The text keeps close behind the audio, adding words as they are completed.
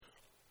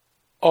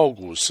奥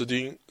古斯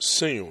丁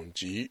圣咏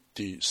集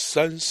第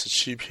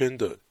37篇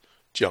的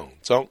讲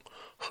章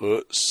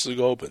和诗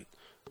稿本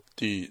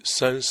第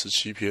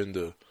37篇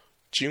的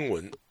经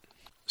文。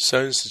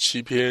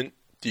37篇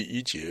第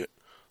1节，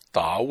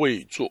达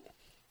味作，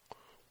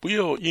不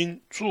要因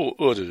作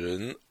恶的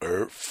人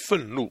而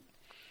愤怒，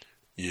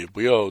也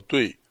不要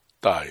对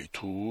歹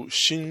徒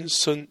心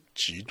生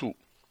嫉妒，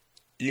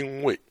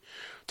因为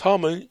他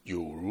们有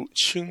如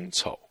青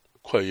草，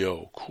快要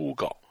枯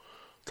槁，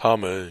他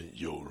们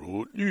有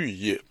如绿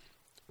叶，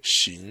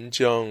行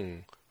将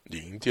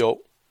临凋。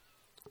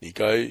你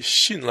该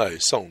信赖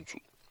上主，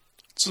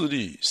自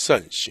立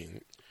善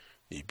行，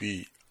你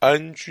必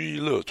安居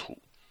乐土，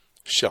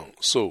享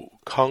受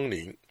康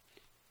宁。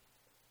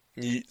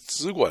你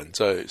只管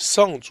在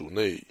上主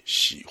内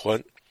喜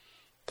欢，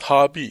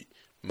他必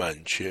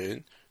满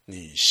全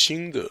你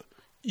心的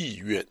意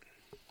愿。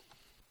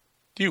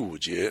第5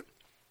节，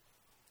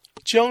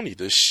将你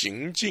的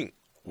行径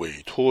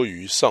委托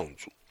于上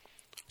主，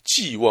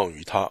寄望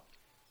于他，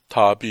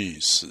他必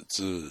使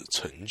之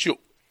成就。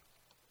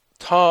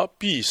他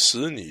必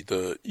使你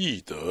的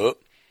义德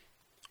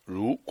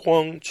如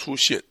光出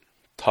现，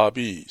他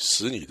必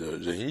使你的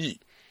仁义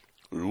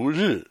如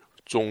日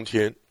中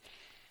天。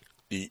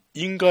你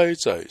应该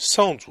在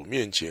上主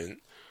面前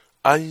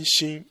安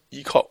心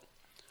依靠，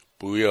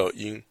不要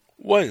因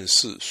万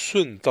事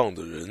顺当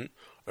的人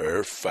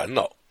而烦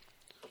恼，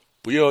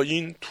不要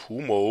因图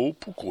谋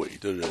不轨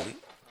的人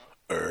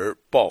而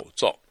暴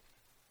躁。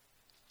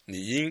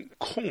你应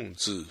控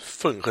制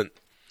愤恨，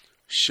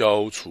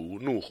消除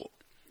怒火，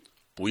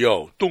不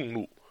要动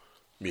怒，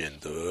免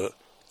得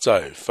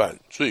再犯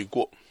罪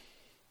过。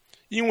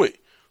因为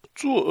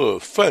作恶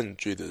犯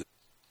罪的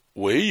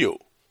唯有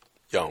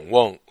仰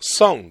望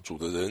上主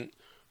的人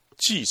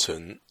继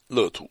承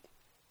乐土。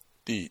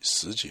第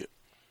10节，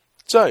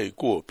再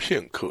过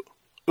片刻，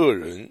恶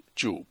人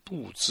就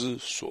不知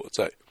所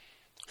在，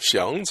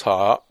详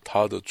查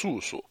他的住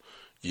所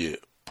也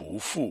不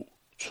复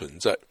存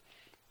在。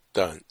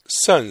但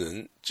善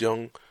人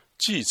将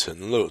继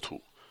承乐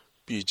土，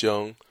必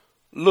将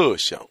乐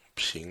享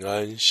平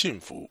安幸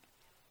福。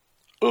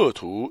恶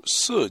徒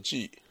设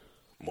计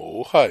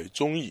谋害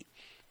忠义，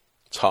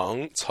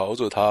常朝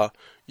着他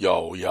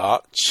咬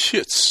牙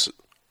切齿，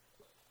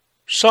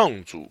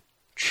上主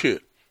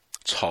却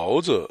朝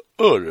着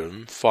恶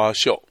人发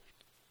笑，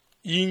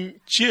因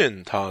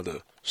见他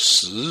的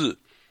时日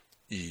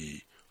已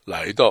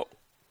来到。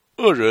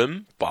恶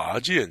人拔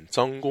剑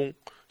张弓，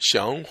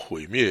想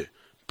毁灭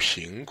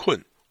贫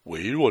困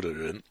微弱的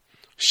人，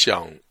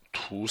想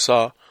屠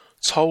杀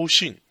操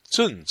信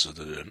正直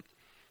的人。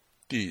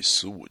第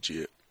15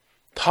节，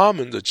他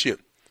们的剑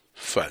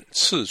反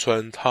刺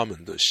穿他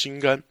们的心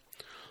肝，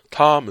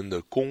他们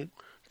的弓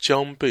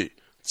将被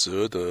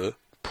折得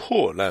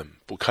破烂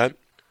不堪。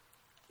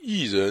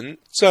义人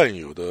占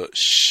有的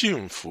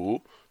幸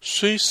福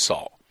虽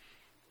少，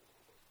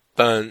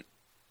但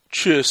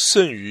却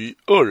胜于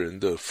恶人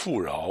的富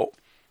饶，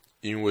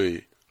因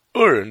为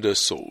恶人的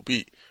手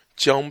臂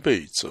将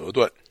被折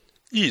断，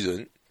义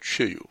人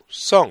却有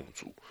上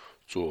主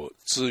做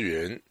资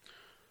源。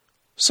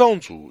上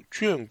主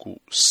眷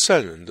顾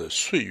善人的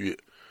岁月，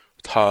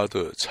他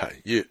的产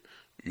业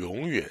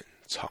永远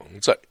常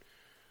在。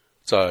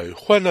在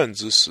患难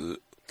之时，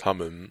他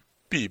们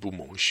必不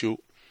蒙羞；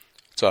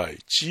在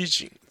饥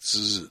馑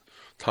之日，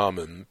他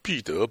们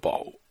必得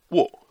保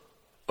握。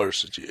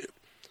20节，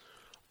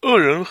恶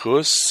人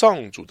和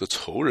上主的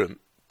仇人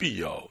必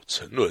要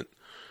沉沦，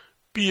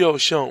必要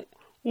像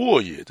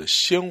沃野的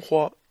鲜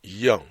花一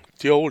样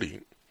凋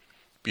零，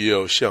必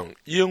要像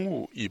烟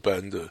雾一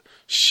般的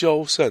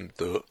消散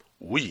得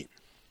无影。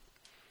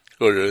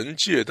恶人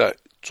借贷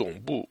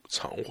总不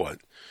偿还，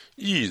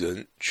义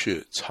人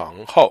却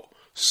常好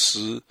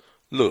施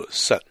乐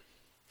善。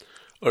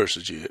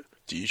20节，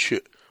的确，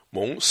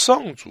蒙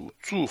上主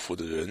祝福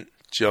的人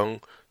将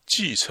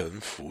继承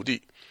福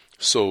地，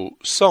受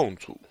上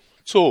主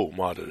咒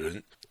骂的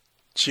人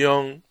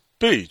将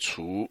被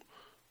除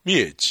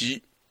灭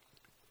迹。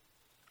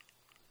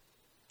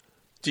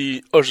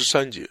第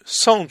23节，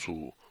上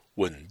主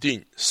稳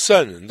定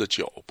善人的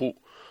脚步，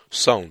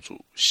上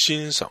主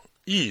欣赏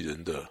义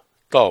人的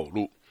道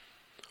路。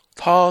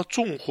他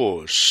纵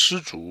获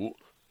失足，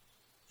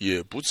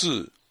也不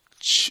致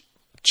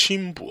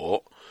轻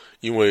薄，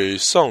因为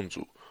上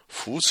主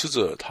扶持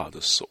着他的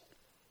手。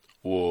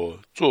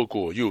我做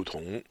过幼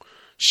童，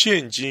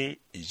现今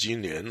已经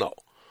年老，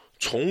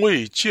从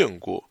未见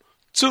过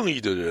正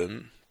义的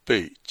人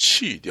被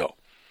弃掉，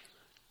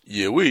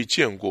也未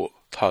见过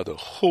他的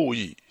后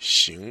裔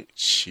行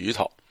乞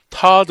讨。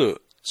他的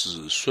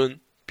子孙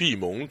必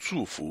蒙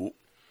祝福。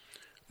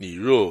你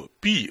若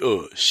避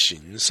恶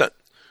行善，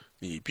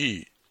你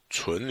必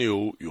存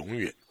留永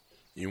远，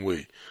因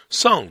为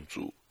上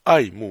主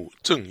爱慕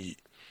正义，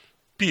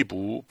必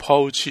不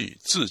抛弃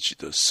自己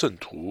的圣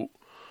徒。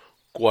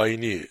乖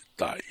孽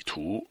歹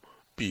徒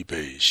必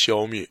被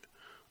消灭，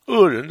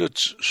恶人的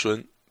子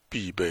孙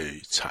必被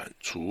铲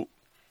除。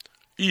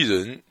义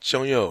人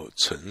将要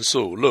承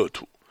受乐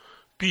土，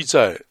必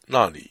在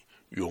那里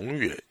永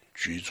远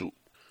居住。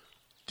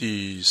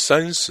第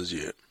30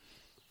节，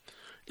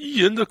义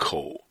人的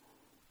口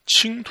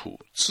倾吐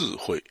智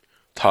慧，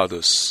他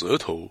的舌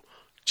头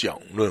讲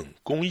论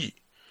公义。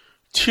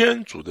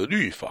天主的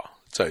律法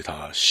在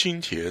他心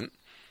田，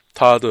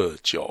他的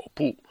脚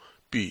步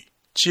必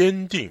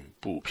坚定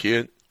不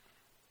偏。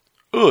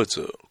恶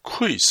者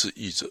窥视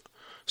义者，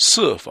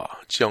设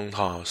法将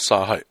他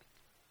杀害。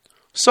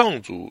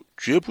上主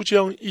绝不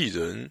将义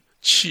人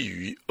弃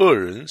于恶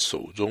人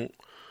手中，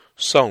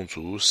上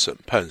主审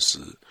判时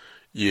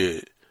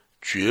也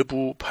绝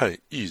不判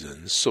义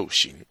人受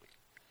刑。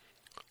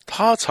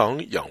他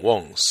常仰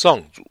望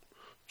上主，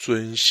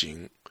遵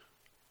行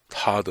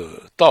他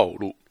的道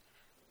路，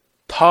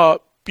他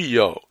必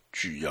要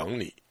举扬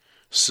你，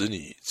使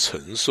你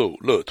承受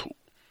乐土。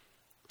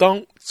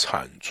当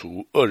铲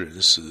除恶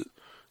人时，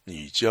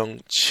你将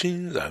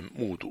亲然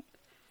目睹。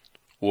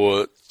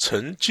我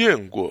曾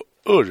见过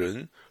恶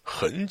人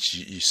痕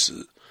迹一时，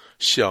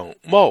像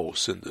茂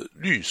盛的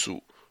绿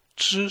树，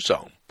枝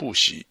长不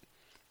息。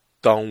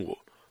当我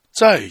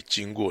再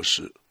经过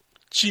时，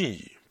竟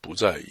已不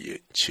在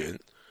眼前。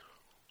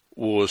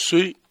我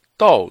虽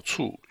到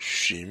处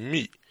寻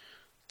觅，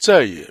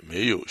再也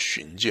没有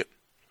寻见。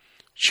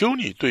求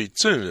你对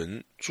正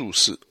人注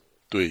视，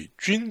对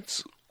君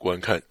子观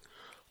看。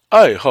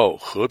爱好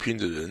和平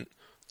的人，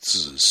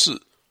子嗣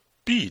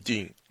必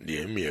定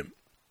连绵。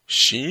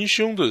行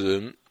凶的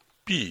人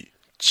必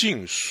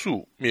尽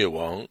数灭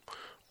亡，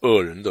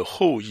恶人的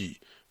后裔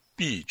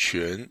必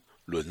全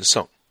沦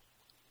丧。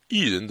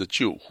义人的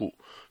救护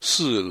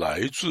是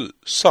来自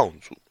上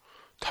主，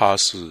他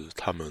是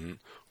他们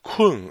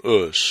困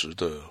厄时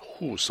的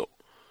护守。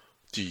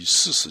第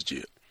40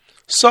节，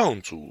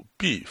上主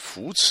必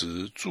扶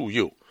持助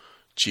佑，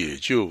解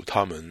救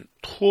他们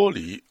脱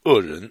离恶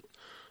人。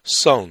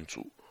上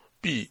主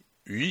必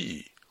予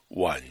以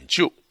挽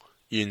救，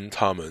因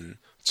他们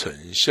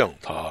曾向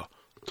他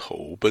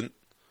投奔。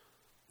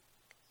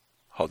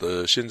好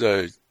的，现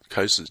在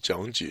开始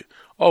讲解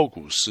奥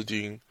古斯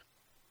丁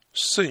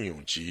圣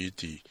咏集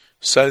第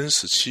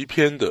37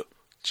篇的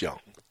讲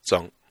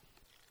章。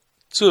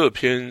这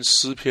篇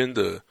诗篇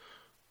的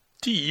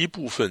第一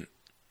部分，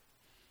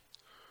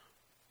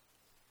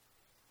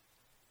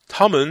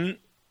他们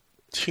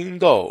听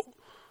到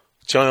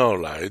将要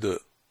来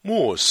的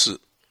末世，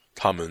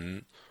他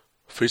们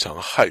非常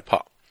害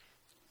怕。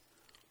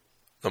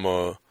那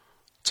么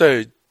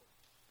在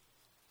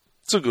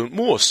这个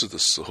末世的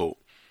时候，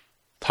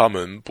他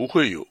们不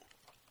会有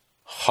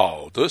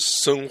好的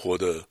生活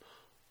的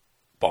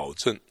保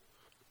证。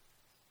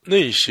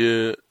那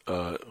些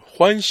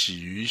欢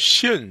喜于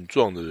现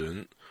状的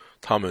人，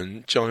他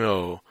们将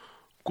要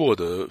过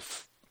得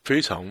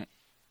非常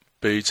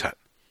悲惨，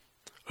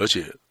而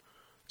且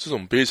这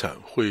种悲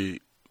惨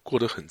会过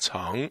得很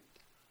长。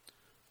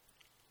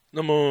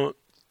那么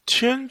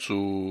天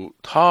主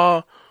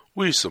他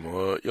为什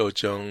么要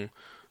将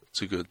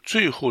这个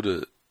最后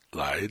的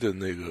来的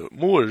那个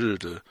末日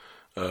的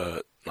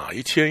哪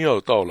一天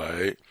要到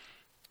来，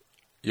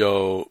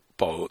要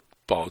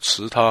保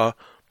持它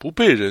不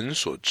被人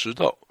所知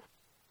道？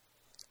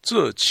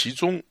这其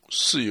中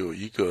是有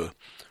一个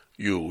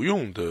有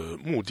用的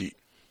目的，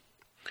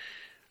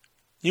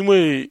因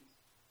为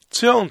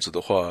这样子的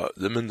话，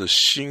人们的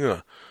心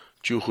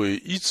就会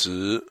一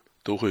直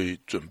都会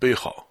准备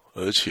好，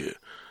而且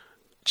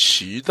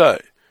期待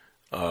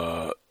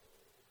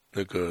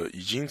那个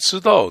已经知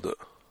道的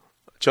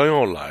将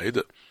要来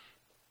的，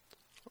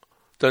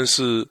但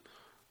是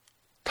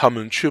他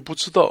们却不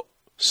知道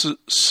是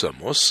什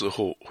么时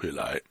候会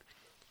来。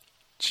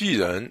既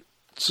然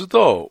知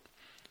道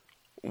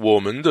我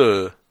们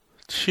的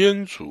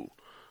天主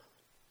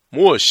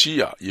摩尔西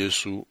亚耶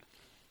稣，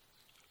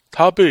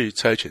他被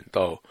差遣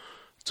到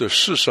这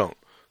世上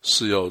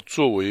是要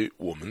作为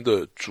我们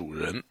的主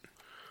人。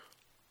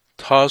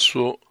他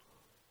说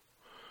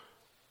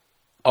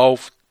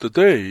Of the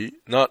day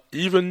not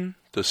even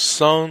the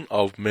Son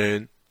of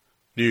Man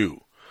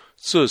knew，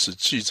 这是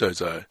记载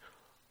在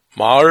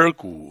马尔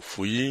谷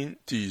福音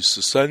第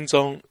13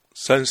章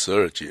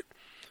32节。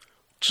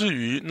至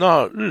于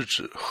那日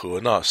子和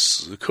那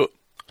时刻，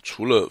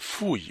除了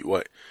父以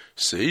外，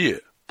谁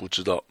也不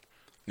知道，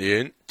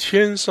连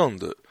天上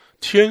的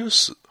天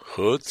使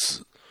和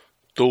子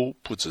都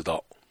不知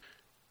道。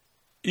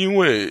因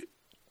为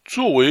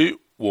作为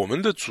我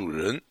们的主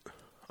人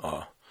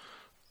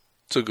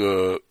这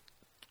个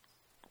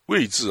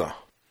位置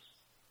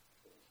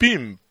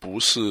并不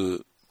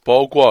是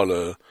包括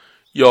了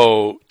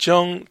要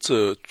将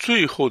这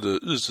最后的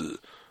日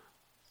子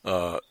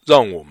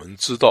让我们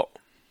知道。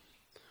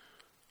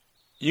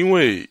因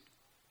为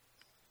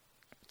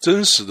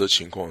真实的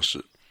情况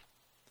是，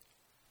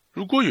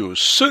如果有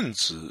圣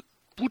子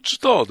不知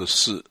道的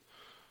事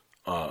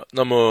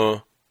那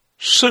么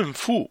圣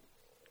父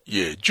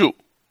也就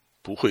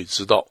不会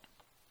知道。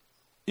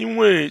因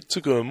为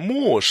这个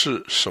末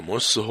世什么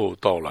时候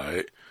到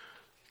来，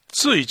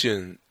这一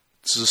件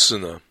之事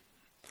呢，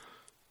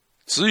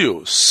只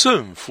有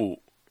圣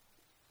父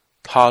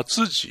他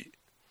自己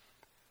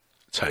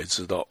才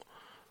知道。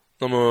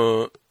那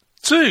么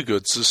这个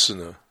知识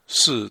呢，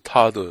是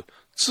他的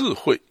智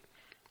慧。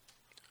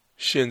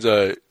现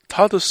在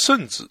他的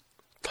圣旨，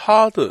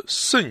他的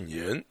圣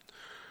言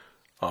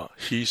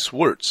his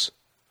words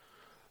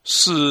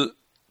是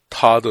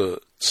他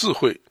的智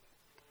慧，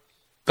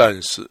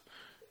但是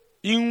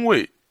因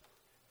为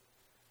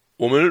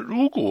我们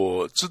如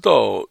果知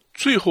道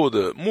最后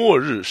的末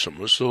日什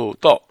么时候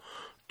到，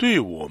对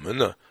我们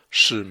呢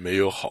是没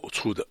有好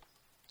处的。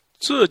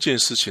这件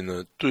事情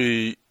呢，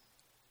对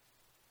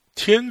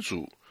天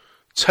主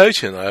差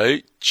遣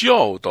来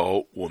教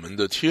导我们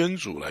的天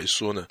主来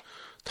说呢，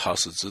他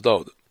是知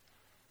道的。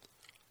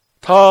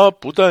他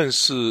不但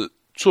是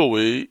作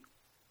为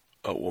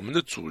我们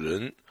的主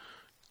人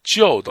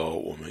教导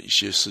我们一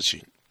些事情，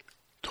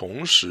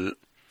同时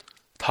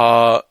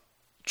他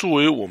作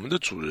为我们的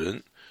主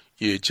人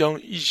也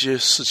将一些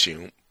事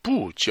情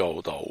不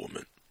教导我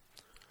们，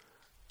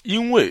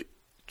因为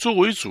作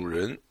为主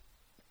人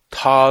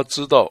他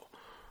知道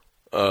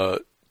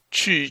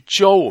去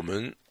教我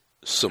们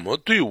什么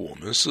对我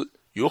们是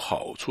有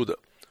好处的，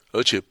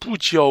而且不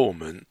教我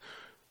们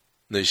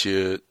那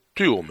些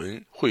对我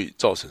们会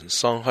造成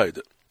伤害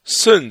的，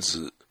甚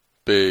至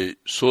被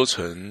说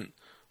成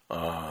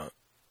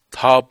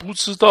他不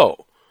知道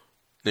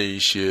那一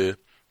些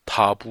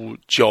他不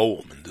教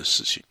我们的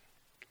事情。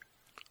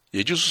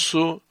也就是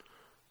说，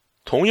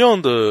同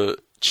样的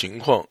情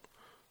况，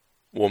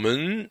我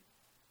们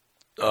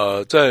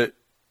在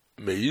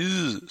每一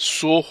日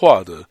说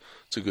话的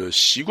这个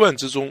习惯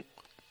之中，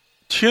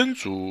天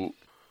主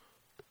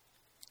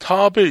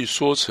他被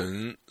说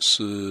成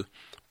是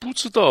不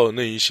知道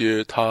那一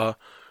些他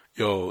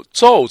要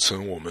造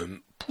成我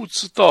们不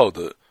知道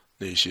的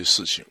那些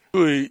事情。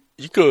对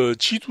一个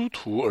基督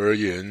徒而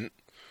言，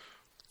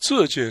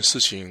这件事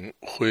情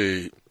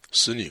会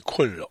使你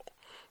困扰，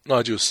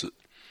那就是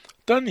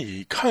当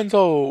你看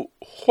到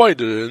坏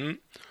的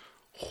人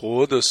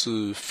活的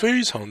是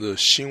非常的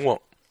兴旺，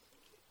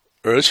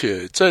而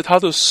且在他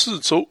的四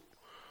周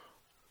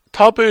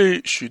他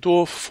被许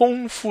多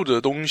丰富的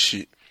东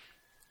西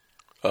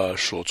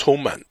所充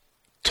满，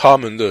他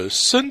们的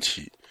身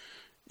体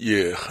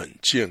也很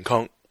健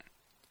康，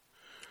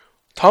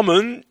他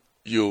们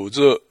有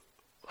着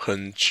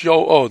很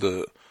骄傲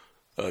的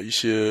一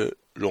些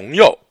荣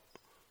耀，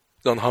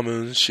让他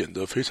们显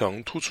得非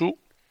常突出。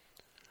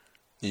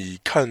你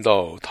看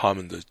到他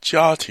们的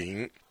家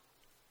庭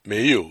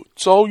没有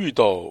遭遇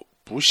到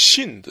不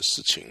幸的事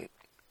情，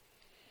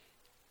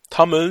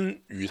他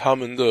们与他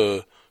们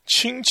的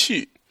亲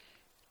戚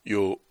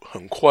有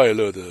很快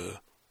乐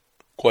的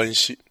关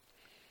系，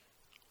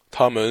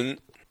他们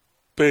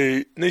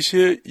被那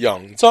些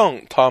仰仗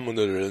他们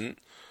的人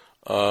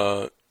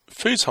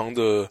非常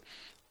的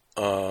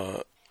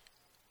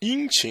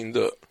殷勤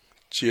的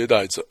接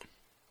待着，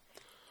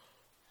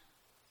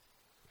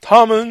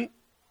他们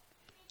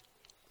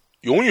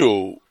拥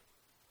有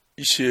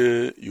一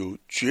些有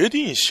决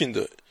定性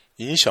的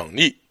影响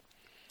力，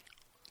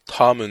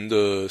他们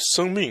的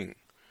生命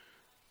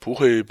不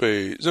会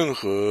被任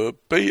何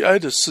悲哀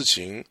的事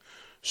情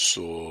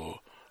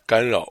所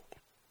干扰。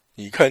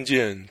你看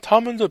见他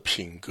们的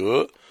品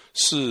格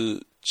是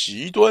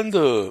极端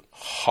的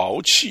豪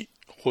气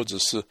或者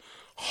是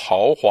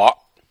豪华，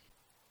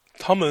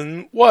他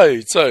们外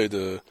在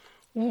的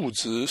物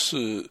质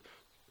是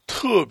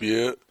特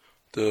别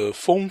的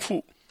丰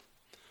富，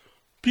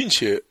并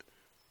且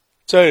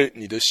在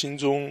你的心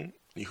中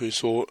你会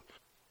说，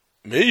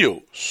没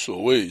有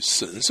所谓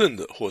神圣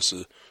的或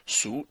是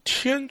属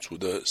天主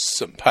的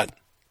审判，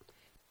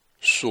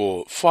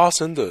所发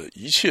生的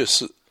一切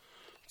事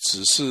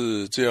只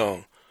是这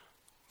样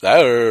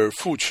来而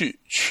复去，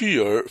去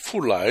而复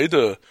来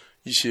的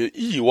一些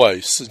意外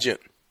事件。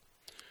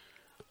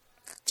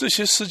这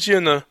些事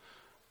件呢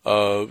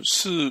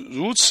是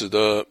如此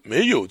的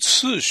没有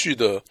次序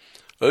的，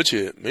而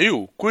且没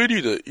有规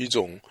律的一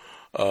种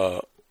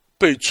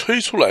被吹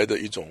出来的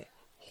一种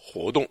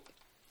活动。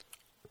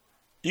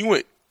因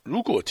为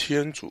如果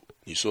天主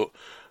你说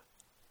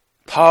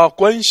他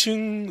关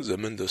心人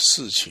们的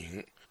事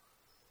情，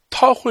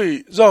他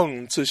会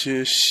让这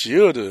些邪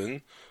恶的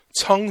人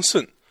昌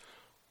盛，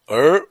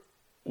而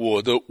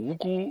我的无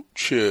辜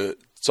却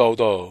遭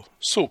到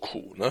受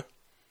苦呢？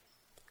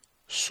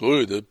所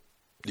有的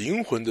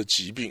灵魂的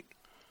疾病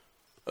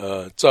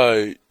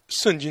在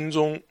圣经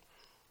中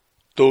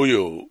都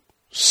有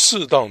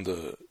适当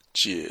的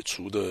解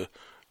除的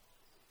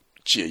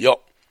解药，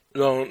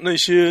让那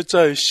些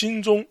在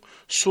心中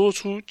说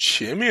出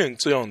前面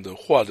这样的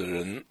话的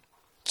人，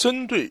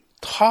针对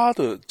他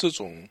的这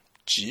种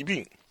疾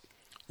病，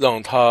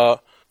让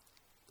他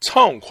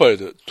畅快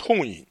的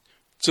痛饮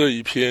这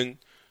一篇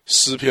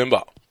诗篇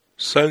吧。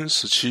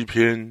37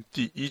篇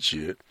第1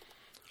节，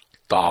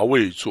达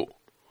味作，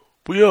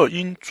不要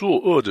因作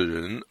恶的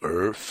人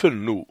而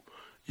愤怒，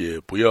也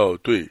不要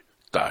对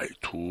歹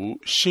徒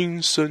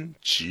心生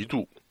嫉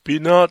妒。Be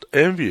not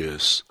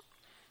envious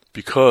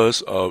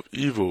because of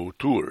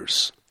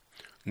evildoers,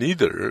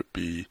 neither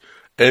be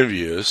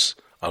envious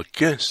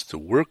against the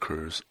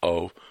workers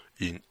of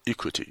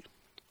iniquity.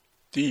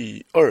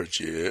 第2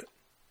节，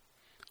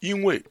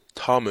因为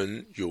他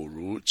们有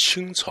如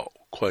青草，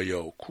快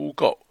要枯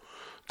槁，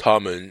他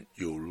们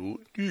有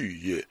如绿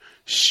叶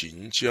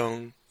行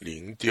将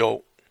临凋。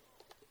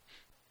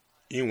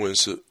英文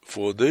是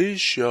For they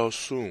shall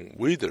soon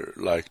wither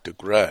like the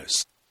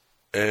grass,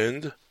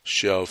 and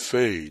shall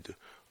fade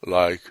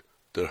like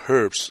the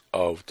herbs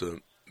of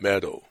the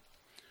meadow。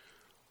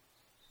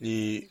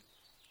 你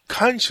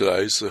看起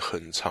来是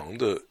很长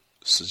的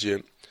时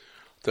间，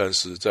但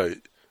是在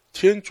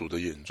天主的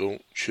眼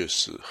中却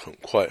是很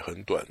快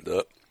很短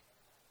的。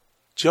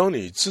将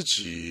你自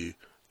己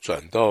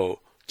转到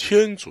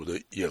天主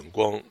的眼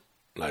光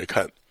来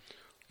看，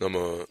那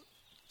么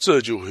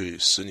这就会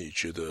使你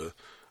觉得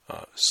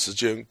时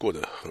间过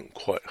得很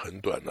快很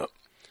短了。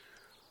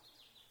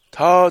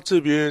他这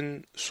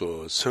边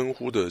所称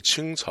呼的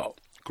青草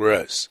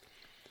grass，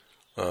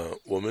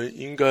 我们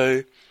应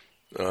该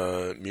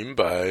明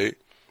白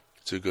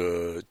这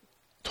个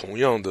同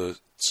样的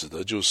指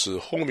的就是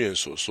后面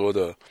所说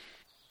的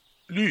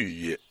绿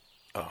叶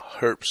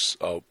herbs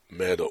of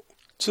meadow。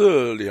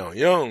 这两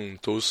样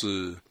都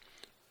是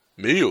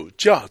没有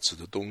价值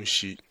的东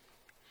西，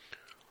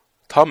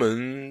它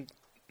们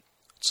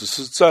只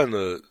是占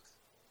了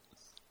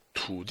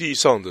土地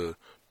上的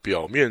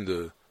表面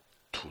的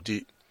土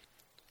地，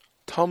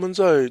它们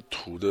在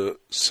土的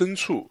深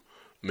处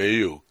没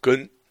有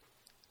根。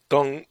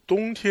当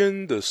冬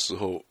天的时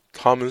候，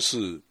它们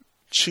是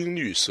青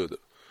绿色的，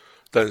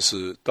但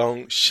是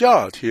当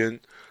夏天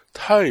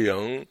太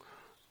阳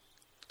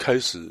开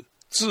始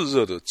炙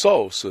热的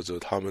照射着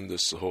它们的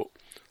时候，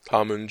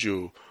它们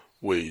就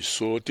萎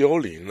缩凋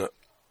零了。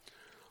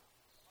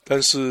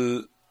但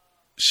是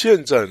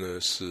现在呢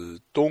是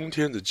冬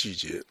天的季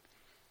节，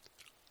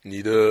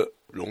你的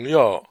荣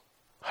耀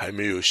还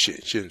没有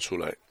显现出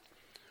来。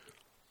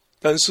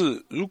但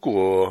是如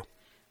果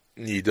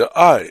你的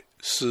爱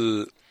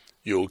是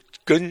有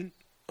根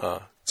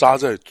扎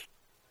在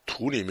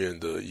土里面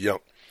的一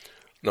样，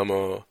那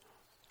么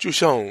就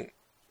像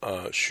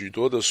许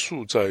多的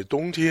树在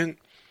冬天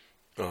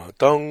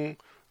当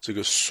这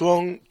个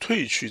霜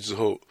退去之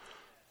后，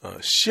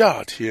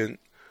夏天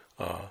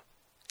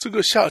这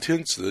个夏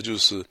天指的就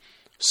是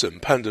审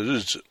判的日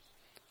子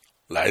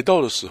来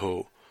到的时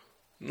候，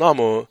那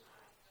么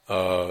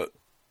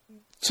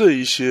这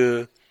一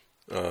些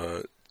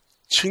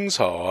青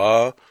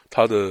草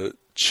它的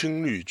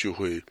青绿就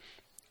会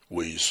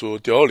萎缩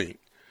凋零。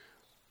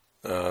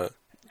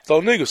到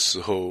那个时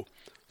候，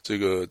这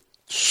个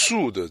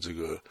树的这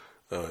个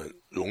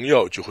荣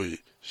耀就会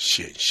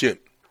显现。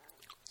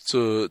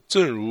这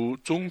正如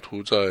宗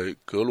徒在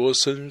格罗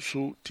森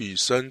书第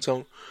3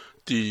章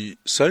第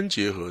3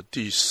节和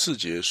第4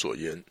节所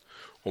言。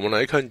我们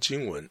来看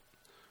经文：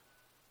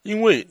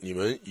因为你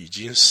们已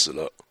经死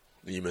了，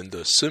你们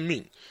的生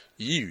命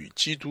已与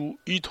基督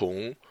一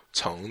同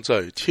藏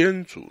在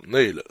天主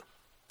内了。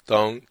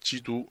当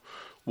基督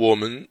我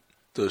们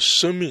的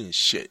生命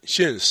显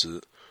现时，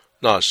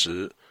那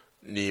时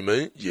你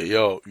们也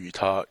要与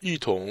他一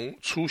同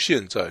出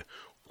现在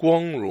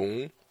光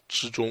荣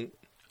之中。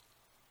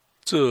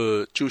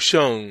这就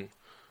像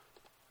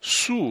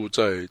树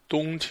在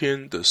冬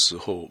天的时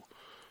候，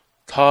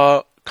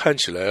它看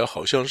起来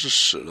好像是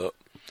死了，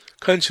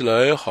看起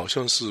来好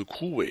像是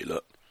枯萎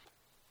了。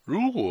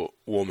如果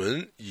我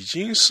们已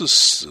经是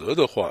死了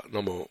的话，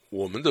那么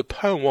我们的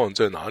盼望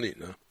在哪里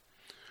呢？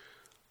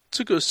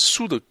这个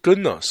树的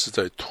根是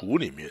在土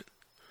里面，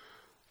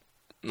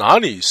哪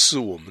里是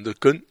我们的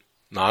根，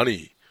哪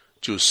里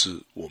就是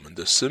我们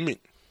的生命，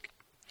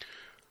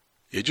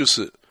也就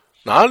是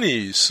哪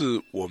里是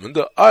我们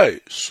的爱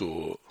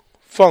所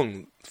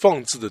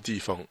放置的地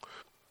方。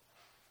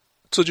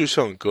这就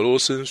像格罗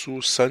森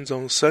书3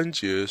章3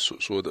节所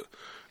说的，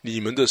你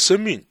们的生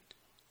命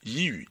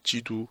已与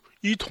基督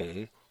一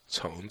同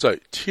藏在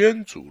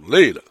天主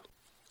内了。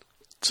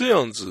这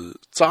样子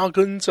扎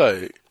根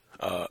在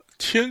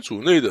天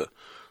主内的，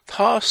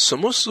它什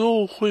么时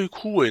候会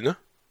枯萎呢？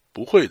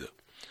不会的。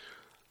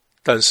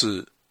但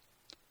是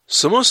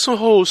什么时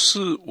候是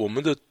我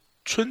们的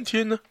春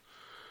天呢？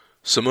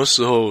什么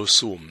时候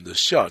是我们的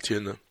夏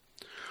天呢？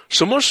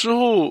什么时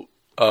候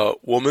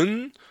我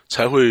们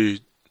才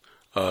会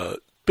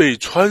被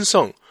穿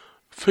上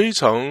非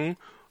常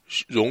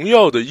荣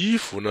耀的衣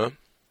服呢？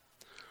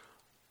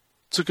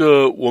这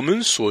个我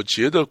们所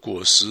结的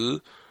果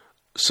实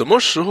什么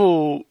时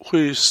候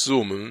会使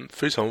我们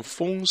非常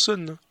丰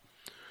盛呢？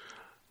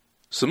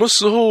什么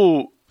时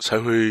候才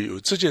会有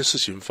这件事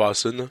情发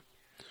生呢？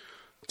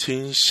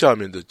听下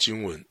面的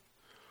经文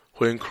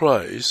When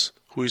Christ,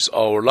 who is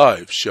our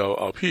life, shall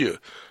appear,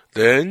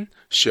 then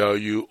shall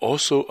you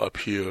also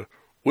appear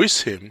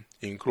with him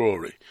in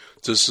glory.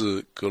 这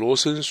是格罗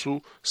森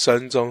书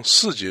3章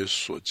4节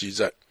所记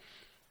载。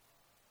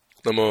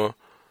那么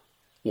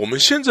我们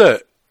现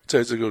在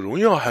在这个荣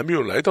耀还没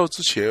有来到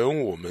之前，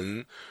我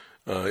们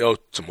要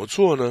怎么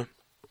做呢？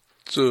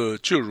这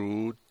就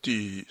如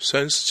第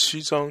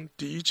37章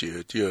第1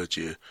节第2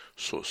节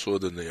所说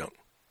的那样，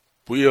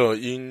不要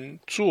因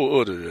作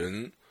恶的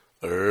人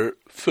而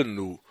愤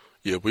怒，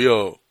也不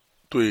要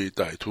对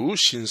歹徒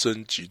心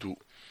生嫉妒，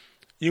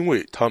因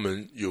为他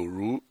们有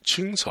如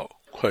青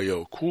草，快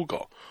要枯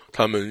槁，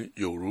他们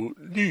有如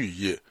绿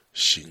叶，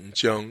行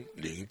将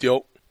临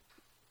雕。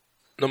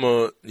那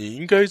么你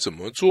应该怎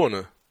么做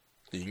呢？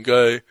你应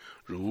该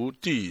如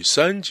第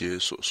3节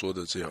所说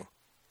的这样，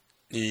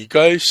你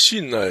该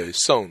信赖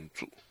上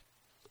主。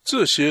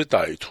这些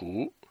歹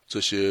徒，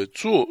这些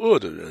作恶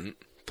的人，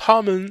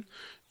他们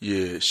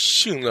也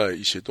信赖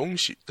一些东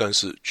西，但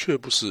是却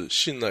不是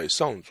信赖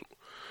上主。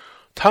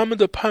他们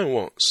的盼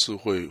望是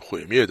会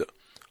毁灭的，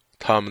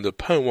他们的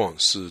盼望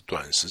是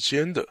短时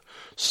间的，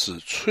是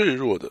脆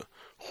弱的，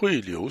会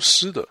流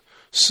失的，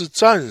是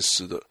暂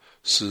时的，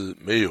是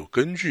没有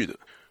根据的。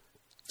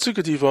这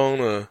个地方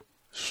呢，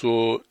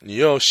说你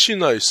要信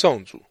赖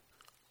上主，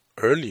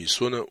而你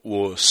说呢，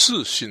我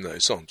是信赖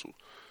上主，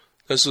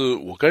但是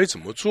我该怎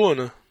么做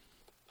呢？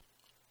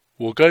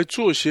我该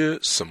做些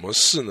什么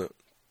事呢？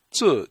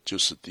这就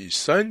是第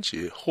3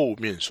节后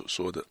面所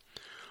说的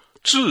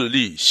致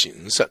力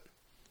行善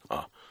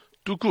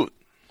do good。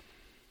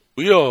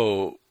 不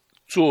要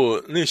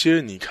做那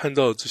些你看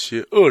到这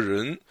些恶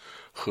人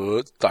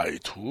和歹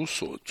徒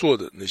所做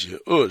的那些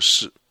恶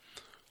事，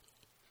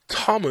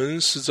他们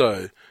是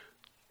在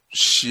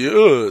邪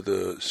恶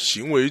的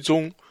行为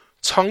中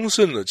昌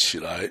盛了起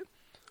来，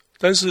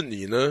但是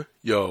你呢，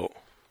要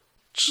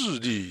致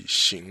力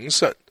行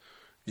善，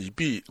你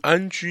必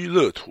安居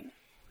乐土。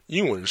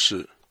英文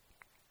是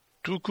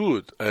do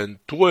good and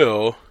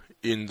dwell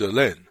in the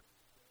land。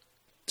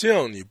 这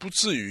样你不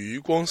至于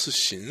光是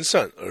行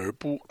善而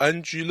不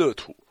安居乐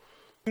土，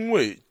因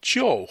为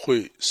教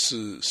会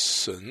是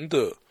神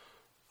的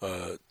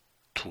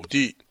土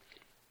地，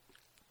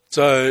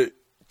在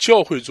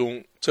教会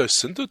中，在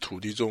神的土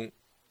地中，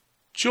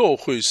教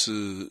会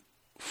是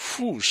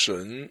父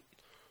神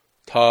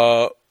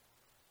他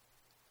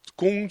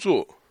工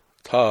作，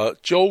他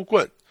浇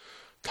灌，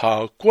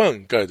他灌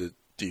溉的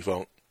地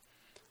方。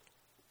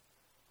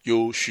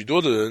有许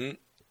多的人，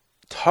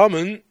他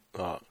们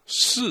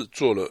是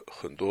做了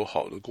很多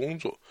好的工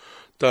作，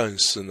但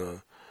是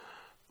呢，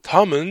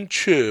他们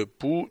却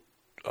不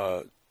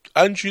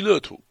安居乐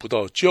土，不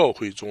到教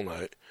会中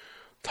来。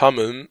他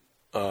们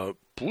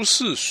不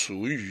是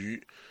属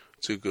于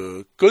这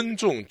个耕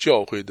种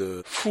教会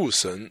的父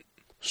神，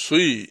所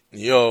以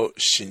你要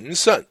行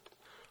善，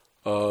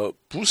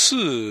不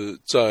是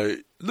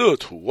在乐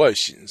土外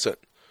行善，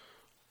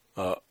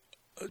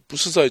不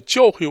是在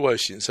教会外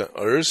行善，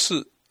而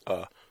是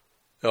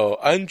要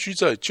安居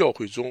在教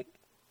会中。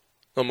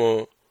那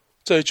么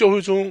在教会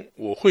中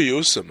我会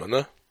有什么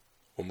呢？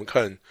我们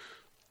看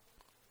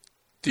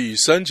第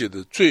3节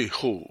的最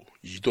后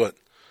一段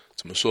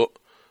怎么说？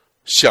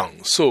享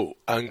受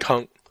安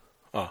康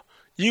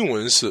英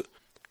文是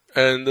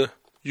And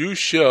you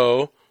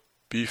shall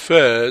be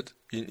fed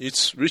in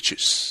its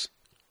riches。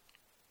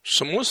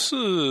 什么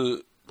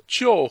是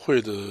教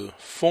会的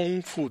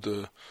丰富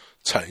的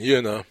产业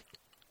呢？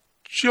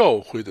教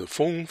会的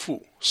丰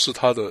富是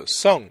他的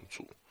上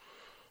主，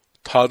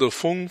他的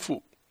丰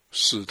富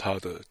是他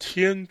的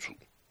天主。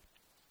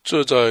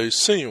这在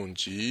圣咏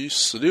集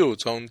16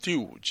章第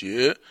5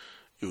节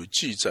有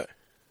记载，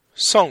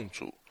上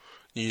主，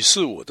你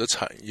是我的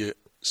产业，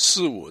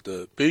是我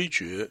的杯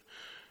爵，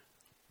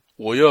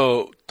我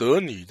要得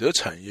你的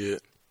产业，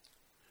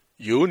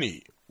由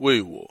你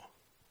为我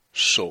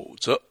守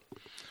着。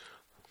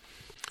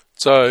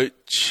在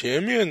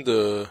前面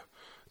的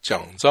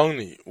讲章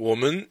里，我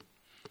们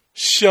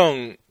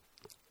向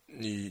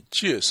你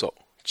介绍，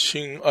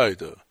亲爱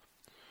的，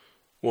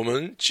我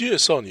们介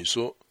绍你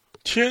说，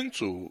天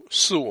主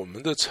是我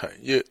们的产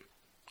业，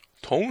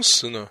同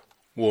时呢，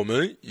我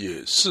们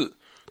也是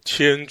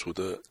天主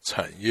的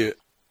产业。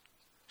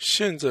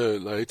现在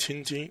来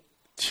听听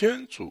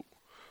天主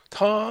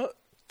他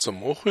怎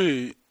么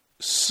会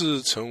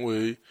是成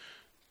为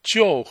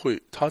教会，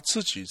他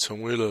自己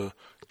成为了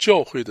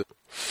教会的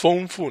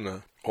丰富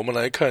呢？我们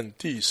来看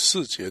第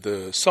4节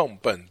的上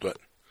半段，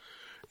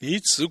你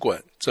只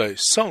管在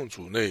上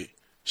主内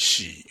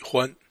喜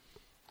欢。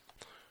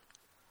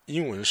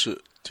英文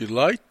是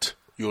Delight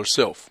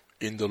yourself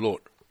in the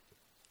Lord。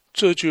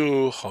 这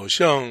就好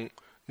像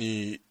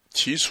你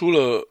提出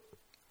了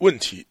问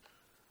题，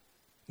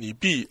你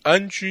必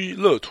安居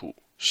乐土，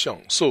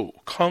享受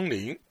康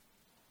宁。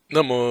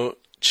那么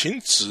请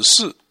指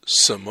示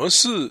什么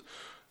是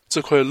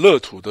这块乐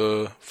土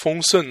的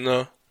丰盛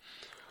呢？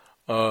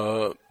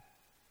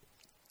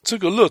这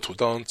个乐土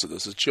当然指的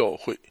是教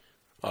会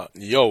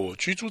你要我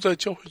居住在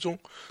教会中，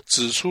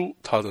指出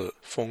它的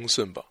丰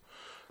盛吧。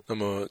那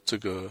么这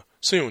个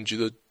圣咏集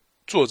的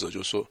作者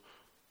就说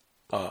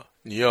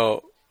你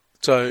要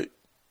在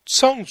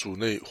上主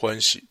内欢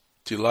喜，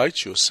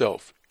 Delight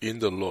yourself in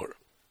the Lord。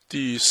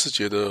 第4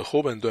节的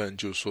后半段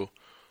就说，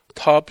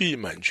他必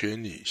满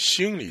全你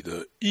心里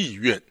的意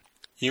愿。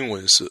英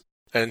文是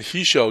And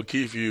he shall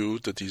give you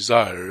the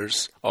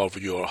desires of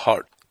your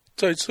heart。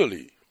 在这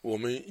里我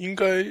们应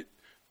该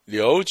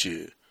了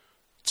解，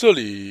这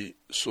里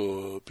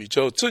所比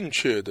较正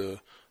确的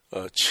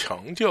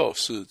强调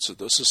是指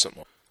的是什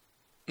么？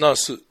那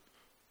是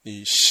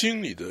你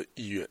心里的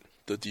意愿，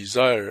 the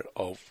desire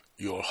of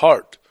your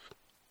heart。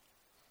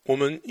我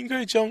们应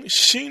该将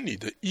心理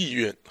的意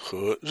愿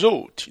和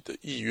肉体的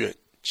意愿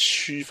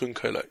区分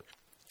开来。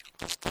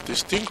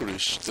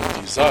Distinguish the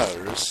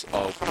desires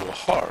of your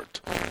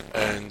heart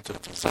and the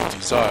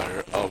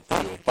desire of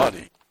your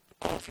body,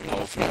 of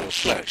your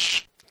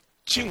flesh.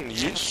 尽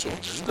你所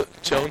能的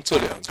将这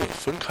两个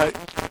分开。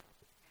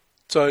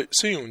在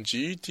申咏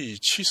集第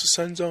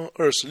73章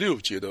26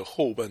节的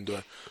后半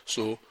段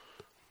说，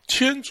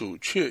天主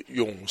却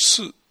永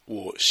示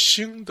我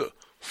心的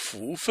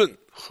福分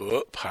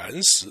和磐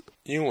石。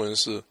英文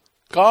是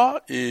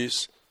God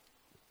is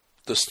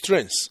the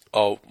strength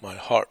of my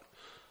heart。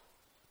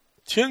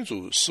 天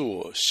主是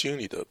我心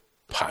里的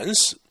磐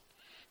石，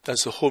但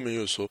是后面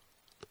又说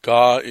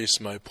God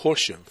is my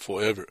portion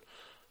forever。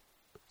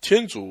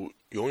 天主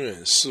永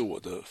远是我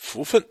的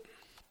福分。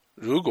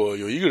如果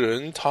有一个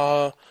人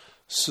他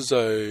是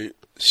在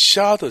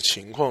瞎的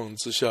情况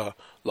之下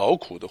劳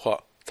苦的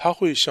话，他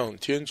会向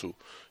天主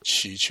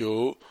祈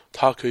求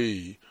他可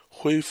以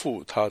恢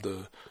复他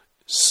的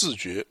视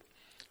觉，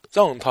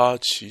让他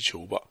祈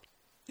求吧，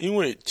因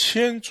为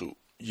天主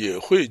也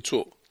会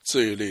做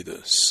这一类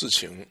的事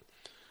情，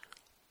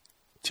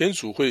天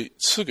主会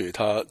赐给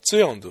他这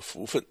样的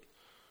福分。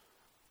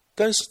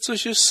但是这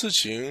些事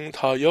情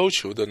他要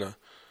求的呢，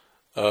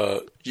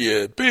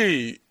也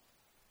被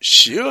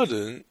邪恶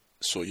人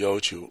所要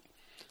求，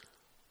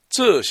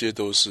这些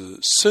都是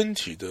身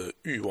体的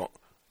欲望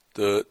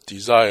的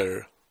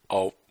desire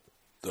of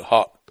the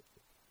heart。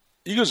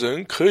 一个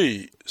人可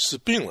以是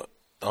病了，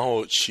然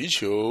后祈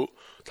求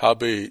他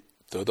被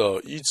得到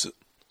医治，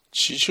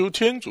祈求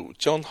天主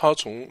将他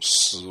从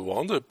死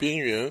亡的边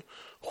缘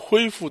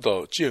恢复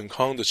到健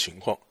康的情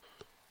况。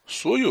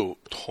所有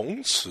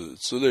同此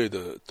之类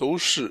的都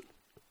是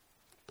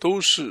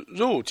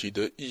肉体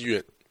的意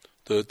愿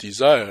的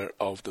desire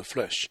of the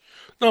flesh。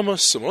 那么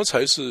什么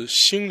才是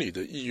心理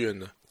的意愿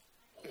呢？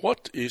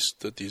 What is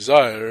the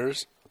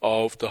desires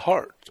of the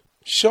heart？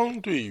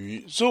 相对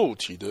于肉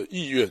体的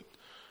意愿，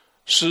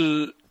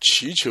是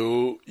祈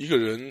求一个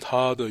人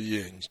他的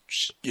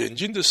眼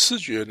睛的视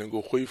觉能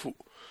够恢复，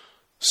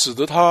使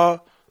得他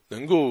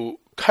能够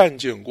看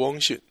见光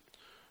线，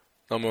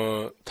那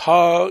么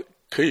他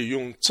可以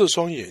用这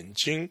双眼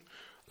睛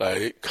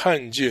来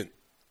看见，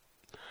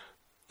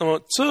那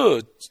么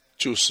这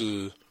就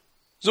是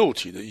肉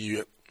体的意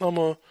愿。那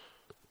么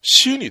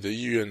心理的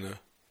意愿呢，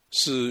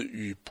是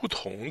与不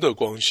同的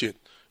光线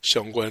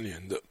相关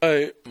联的。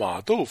在马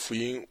窦福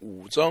音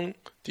5章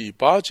第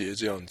8节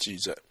这样记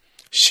载，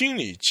心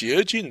里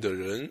洁净的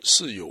人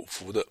是有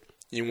福的，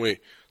因为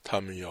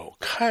他们要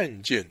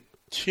看见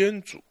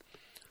天主。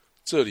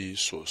这里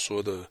所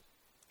说的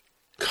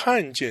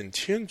看见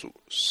天主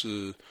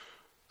是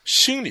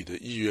心理的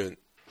意愿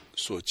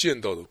所见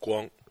到的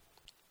光，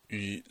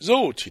与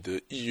肉体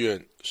的意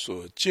愿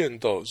所见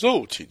到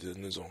肉体的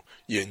那种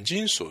眼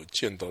睛所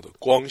见到的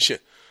光线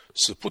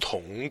是不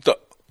同的。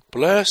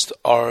 Blessed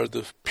are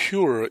the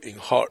pure in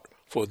heart,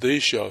 for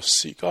they shall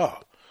see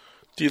God.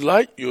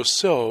 Delight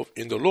yourself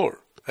in the Lord,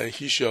 and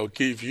he shall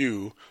give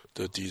you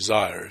the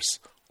desires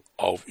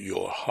of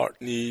your heart.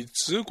 你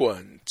只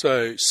管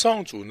在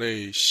上主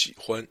内喜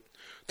欢，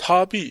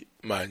他必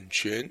满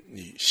全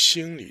你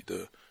心里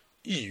的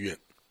意愿。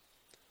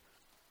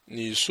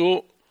你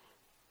说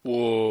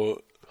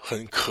我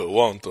很渴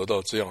望得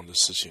到这样的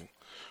事情，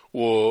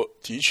我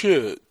的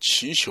确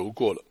祈求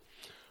过了，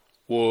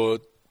我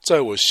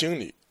在我心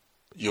里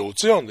有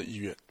这样的意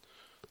愿，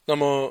那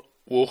么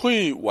我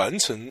会完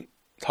成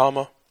它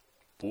吗？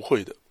不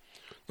会的。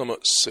那么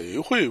谁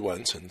会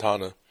完成它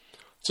呢？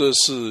这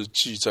是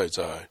记载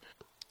在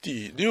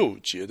第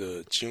6节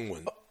的经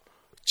文，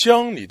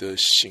将你的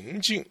行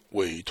径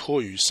委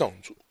托于上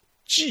主，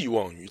寄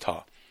望于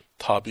他，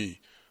他必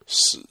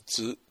使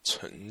之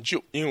成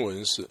就。英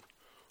文是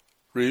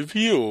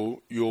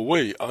Reveal your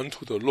way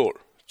unto the Lord,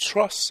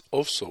 trust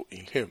also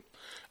in him,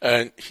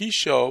 and he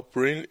shall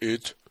bring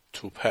it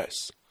to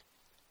pass.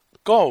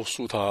 告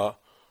诉他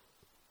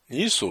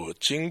你所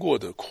经过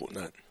的苦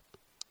难，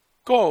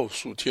告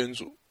诉天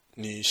主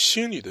你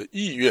心里的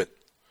意愿，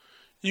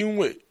因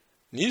为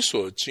你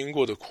所经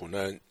过的苦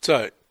难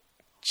在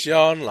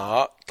加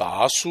拿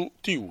达书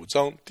第5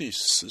章第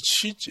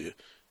17节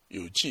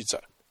有记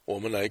载。我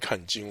们来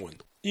看经文，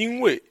因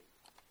为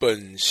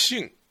本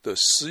性的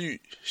私欲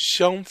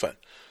相反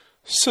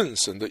圣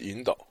神的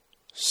引导，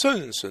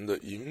圣神的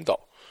引导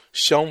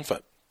相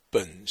反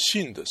本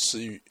性的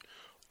私欲，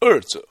二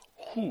者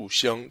互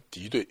相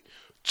敌对，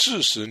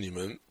致使你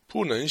们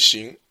不能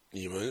行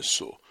你们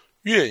所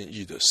愿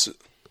意的事。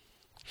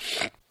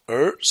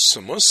而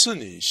什么是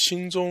你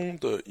心中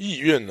的意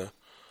愿呢？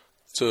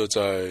这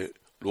在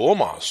罗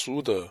马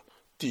书的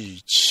第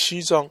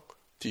7章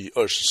第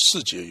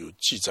24节有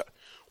记载。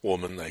我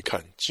们来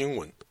看经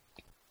文，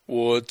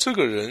我这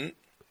个人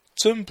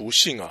真不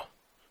幸啊，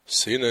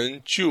谁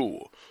能救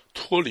我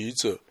脱离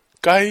这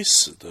该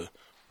死的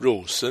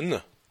肉身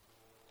呢？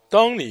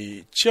当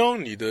你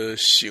将你的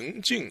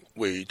行径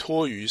委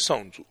托于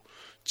上主，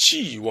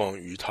寄望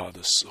于他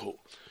的时候，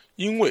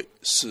因为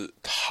是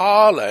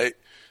他来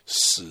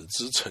使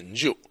之成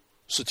就，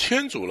是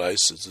天主来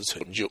使之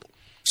成就，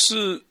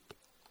是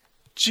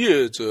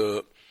借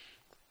着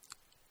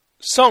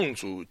上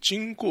主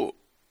经过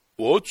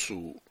我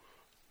主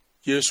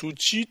耶稣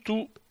基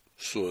督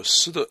所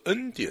施的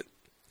恩典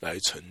来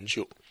成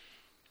就，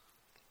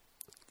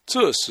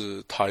这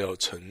是他要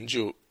成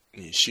就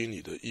你心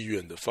里的意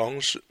愿的方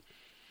式。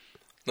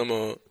那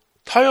么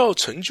他要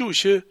成就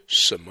些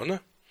什么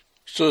呢？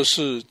这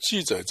是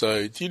记载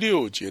在第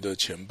6节的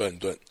前半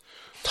段，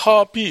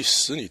他必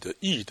使你的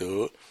义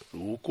德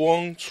如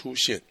光出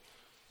现。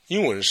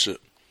英文是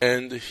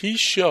And he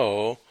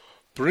shall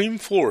bring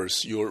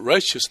forth your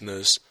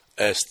righteousness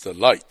as the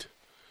light。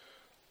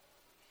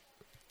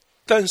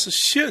 但是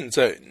现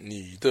在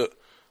你的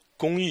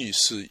公义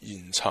是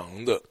隐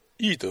藏的，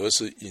义德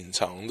是隐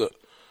藏的。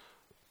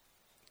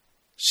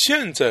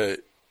现在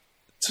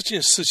这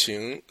件事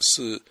情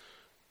是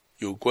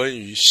有关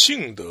于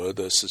信德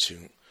的事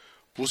情，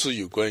不是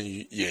有关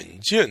于眼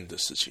见的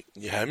事情。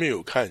你还没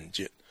有看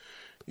见，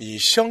你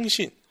相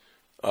信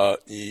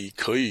你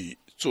可以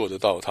做得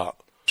到它，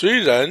虽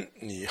然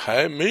你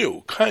还没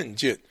有看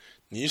见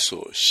你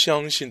所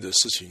相信的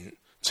事情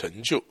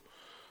成就，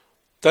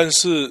但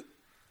是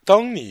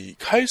当你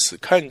开始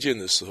看见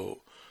的时候，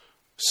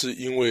是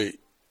因为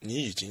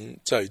你已经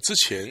在之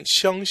前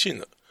相信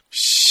了，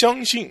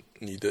相信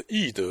你的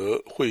义德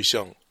会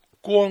像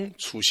光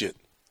出现，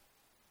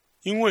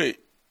因为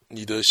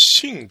你的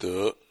信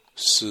德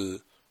是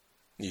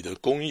你的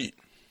公义。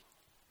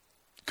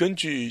根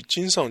据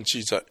经上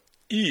记载，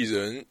义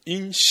人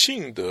因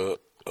信德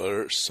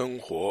而生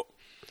活，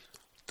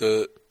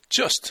 The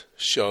just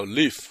shall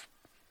live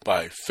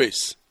by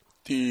faith。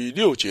 第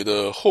6节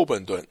的后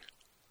半段，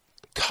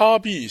他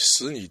必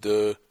使你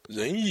的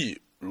仁义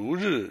如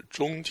日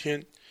中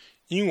天。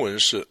英文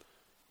是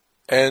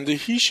And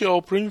he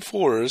shall bring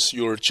forth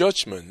your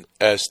judgment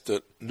as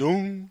the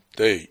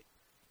noonday。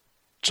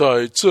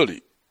 在这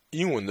里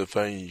英文的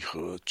翻译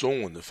和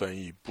中文的翻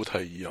译不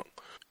太一样。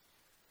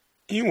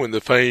英文的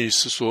翻译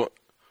是说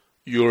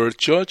Your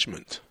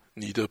judgment，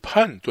 你的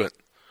判断，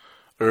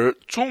而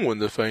中文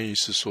的翻译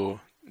是说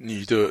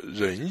你的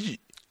仁义。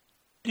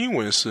英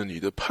文是你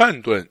的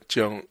判断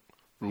将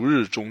如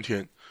日中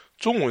天，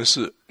中文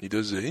是你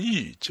的仁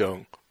义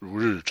将如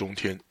日中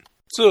天。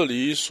这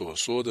里所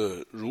说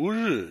的如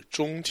日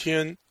中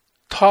天，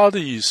它的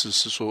意思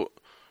是说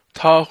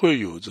它会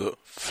有着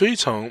非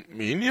常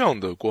明亮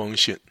的光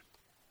线。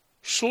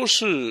说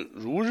是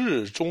如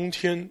日中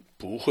天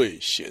不会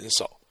嫌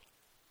少，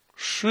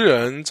虽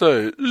然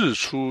在日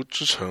出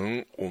之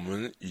城我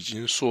们已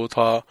经说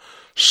它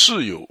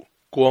是有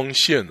光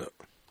线了，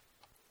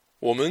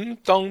我们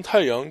当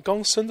太阳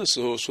刚升的时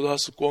候说它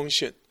是光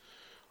线，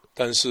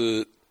但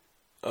是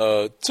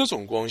这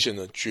种光线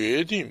呢，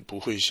决定不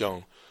会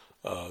像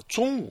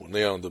中午那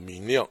样的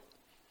明亮。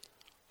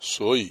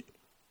所以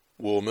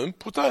我们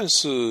不但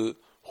是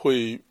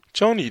会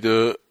将你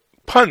的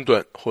判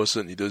断或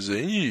是你的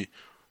仁义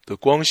的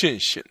光线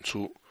显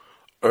出，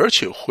而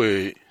且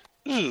会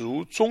日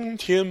如中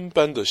天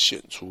般的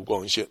显出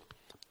光线。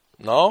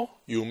 Now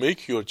you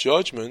make your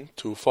judgment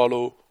to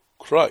follow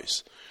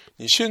Christ。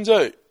 你现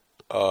在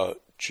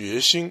决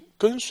心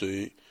跟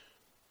随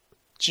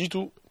基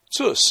督，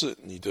这是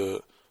你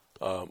的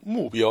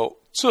目标，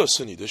这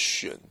是你的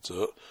选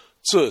择，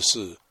这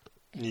是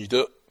你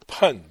的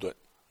判断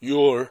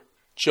Your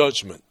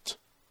judgment。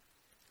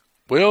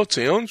 我要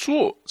怎样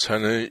做才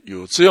能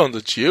有这样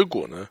的结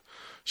果呢？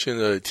现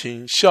在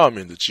听下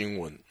面的经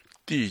文，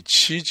第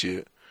7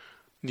节，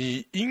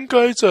你应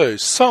该在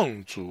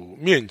上主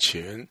面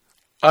前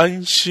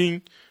安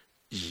心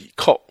倚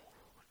靠。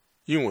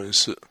英文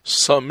是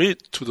Submit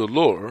to the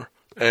Lord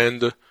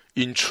and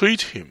entreat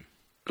him。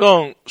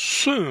 让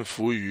顺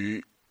服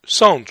于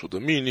上主的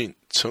命令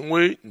成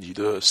为你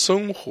的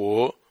生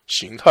活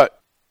形态，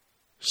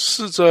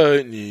是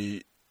在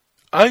你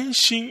安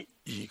心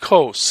倚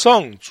靠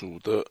上主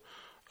的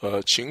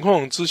情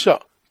况之下，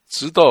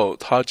直到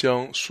他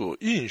将所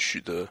应许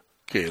的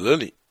给了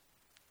你。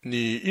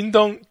你应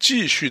当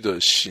继续的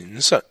行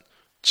善，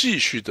继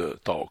续的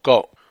祷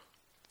告。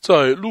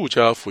在路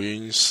加福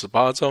音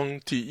18章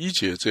第1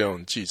节这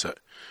样记载，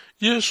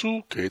耶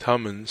稣给他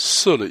们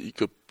设了一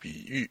个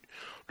比喻，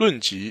论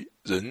及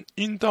人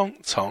应当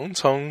常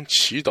常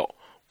祈祷，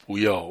不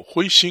要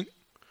灰心。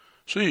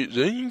所以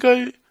人应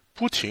该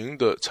不停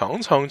的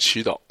常常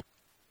祈祷。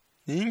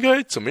你应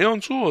该怎么样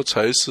做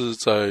才是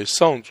在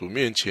上主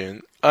面前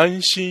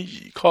安心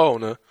倚靠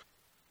呢？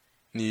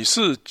你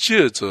是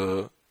借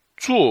着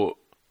做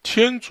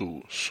天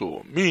主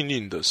所命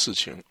令的事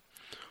情，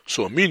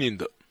所命令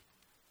的。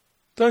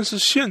但是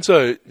现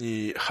在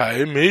你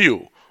还没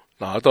有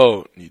拿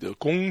到你的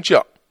工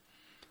价，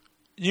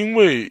因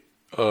为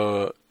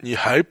你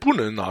还不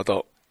能拿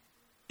到，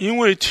因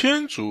为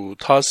天主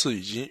他是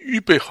已经预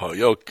备好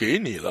要给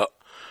你了，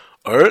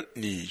而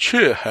你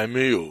却还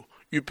没有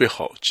预备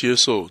好接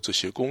受这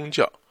些工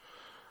价。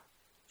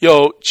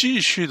要继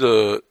续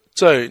的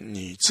在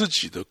你自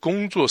己的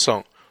工作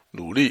上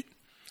努力，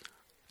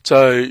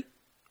在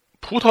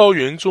葡萄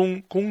园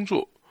中工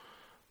作，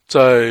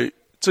在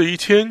这一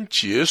天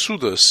结束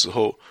的时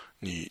候，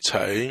你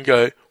才应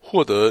该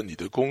获得你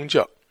的工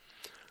价。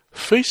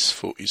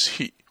Faithful is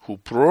he who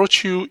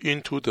brought you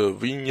into the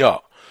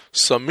vineyard.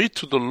 Submit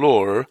to the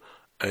Lord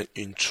and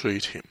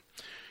entreat him.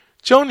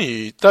 将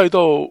你带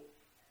到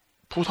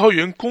葡萄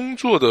园工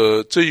作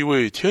的这一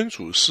位天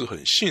主是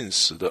很信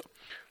实的，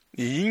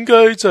你应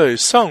该在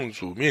上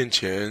主面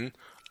前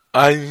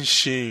安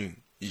心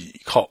倚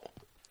靠。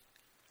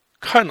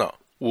看啊，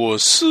我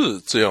是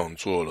这样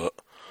做了，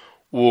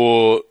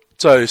我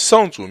在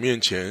上主面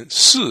前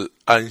是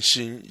安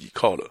心倚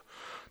靠了，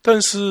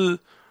但是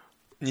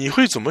你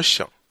会怎么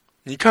想？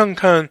你看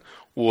看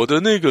我的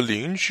那个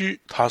邻居，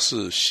他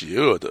是邪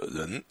恶的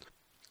人，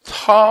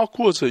他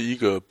过着一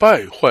个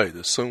败坏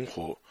的生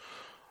活，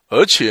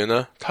而且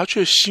呢，他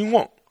却希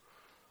望，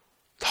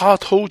他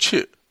偷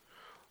窃，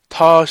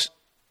他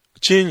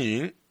奸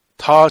淫，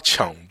他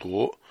抢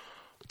夺，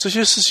这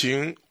些事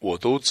情我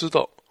都知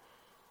道，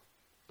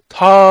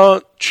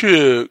他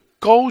却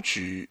高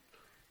举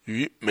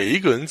于每一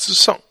个人之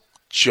上，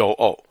骄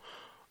傲，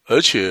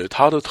而且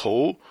他的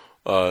头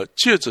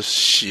借着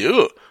邪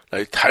恶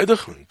来抬得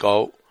很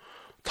高，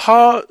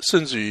他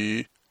甚至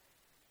于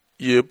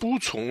也不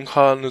从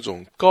他那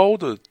种高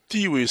的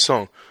地位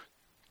上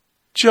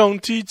降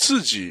低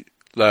自己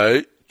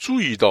来注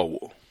意到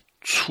我。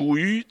处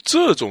于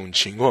这种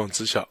情况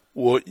之下，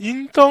我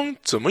应当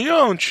怎么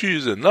样去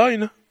忍耐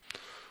呢？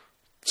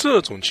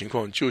这种情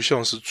况就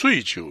像是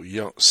醉酒一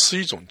样，是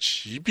一种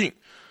疾病，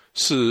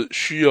是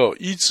需要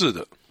医治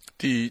的。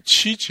第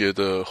7节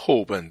的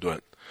后半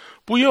段，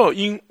不要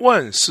因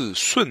万事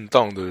顺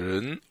当的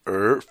人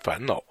而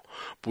烦恼，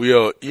不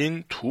要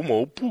因图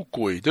谋不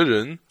轨的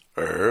人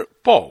而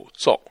暴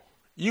躁。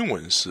英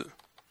文是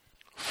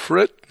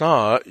Fret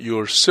not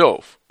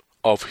yourself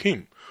of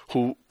him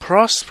who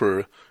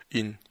prosper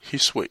in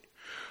his way.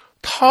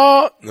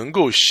 他能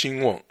够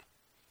兴旺，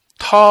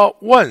他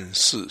万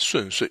事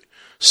顺遂，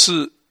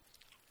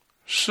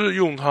是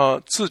用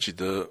他自己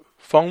的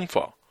方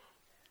法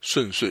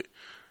顺遂。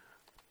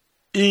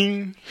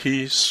In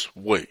his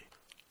way.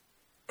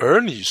 而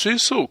你虽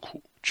受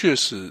苦，却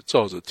是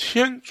照着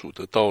天主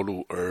的道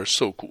路而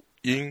受苦。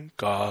In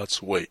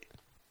God's way.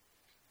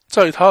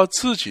 在他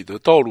自己的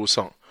道路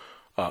上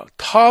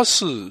他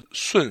是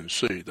顺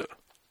遂的，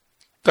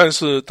但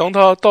是当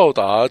他到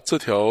达这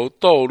条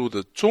道路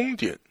的终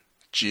点，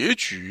结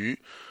局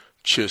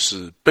却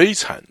是悲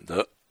惨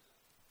的。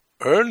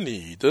而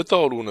你的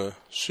道路呢，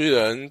虽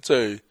然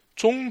在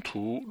中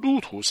途路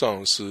途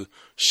上是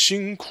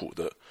辛苦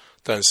的，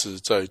但是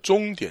在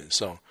终点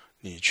上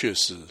你却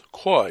是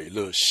快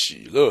乐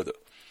喜乐的。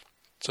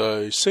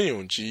在申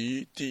咏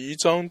集第1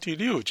章第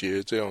6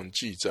节这样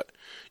记载，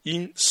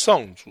因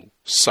上主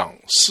赏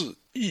识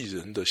义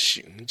人的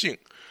行径，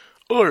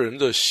恶人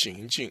的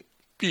行径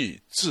必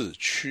自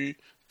趋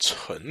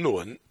沉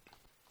沦。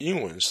英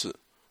文是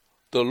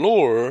The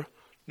Lord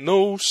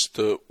knows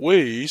the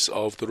ways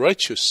of the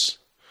righteous,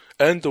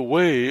 and the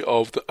way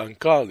of the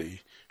ungodly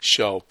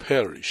shall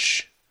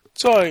perish.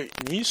 在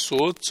你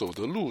所走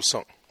的路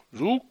上，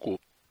如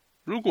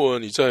果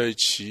你在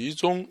其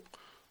中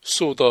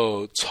受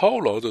到操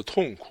劳的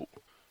痛苦，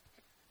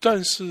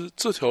但是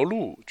这条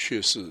路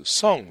却是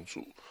上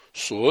主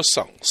所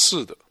赏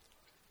识的，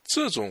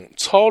这种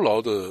操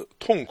劳的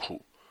痛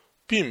苦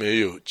并没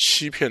有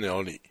欺骗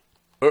了你，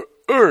而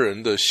恶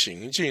人的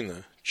行径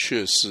呢，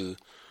却是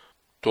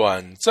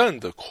短暂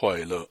的快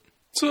乐。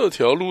这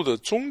条路的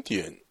终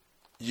点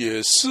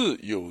也是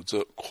有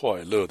着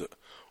快乐的。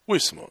为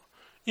什么？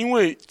因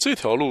为这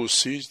条路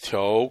是一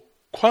条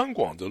宽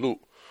广的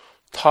路，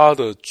它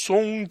的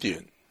终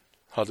点，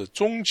它的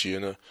终结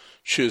呢，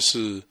却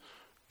是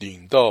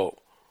领到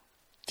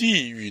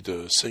地狱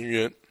的深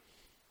渊。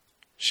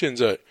现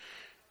在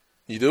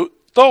你的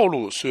道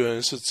路虽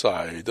然是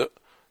窄的，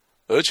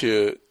而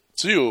且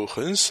只有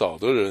很少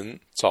的人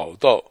找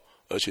到，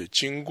而且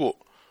经过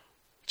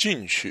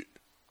进去，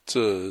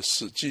这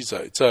是记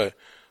载在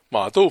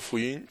马窦福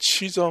音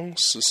7章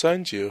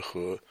13节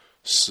和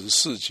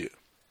14节。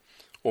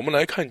我们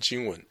来看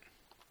经文，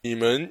你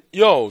们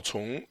要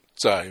从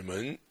窄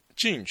门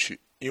进去，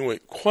因为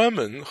宽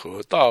门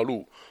和大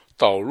路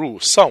导入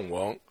上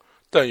王，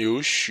但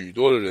有许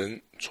多的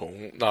人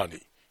从那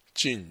里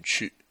进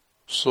去。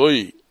所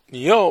以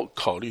你要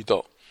考虑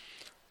到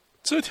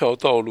这条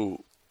道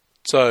路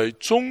在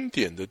终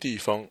点的地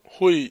方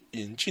会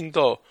引进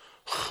到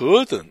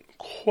何等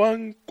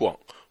宽广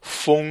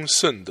丰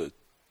盛的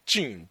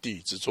境地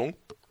之中。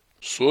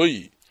所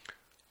以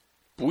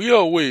不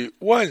要为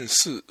万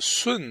事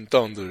顺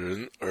当的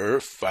人而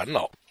烦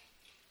恼，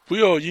不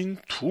要因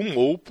图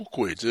谋不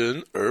轨的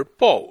人而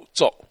暴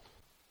躁。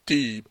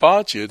第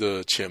8节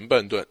的前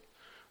半段，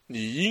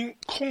你应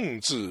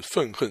控制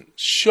愤恨，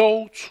消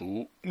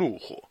除怒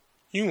火。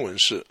英文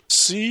是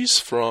Cease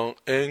from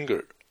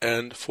anger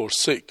and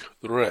forsake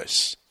the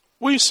wrath.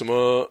 为什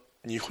么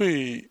你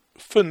会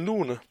愤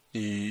怒呢？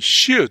你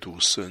亵渎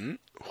神，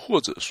或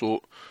者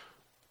说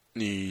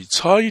你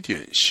差一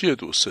点亵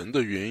渎神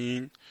的原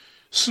因，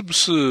是不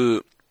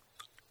是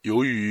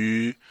由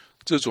于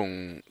这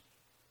种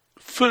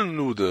愤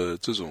怒的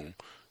这种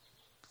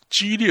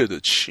激烈的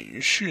情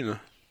绪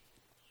呢？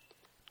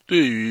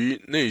对于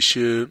那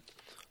些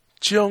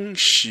将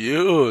邪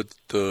恶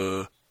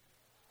的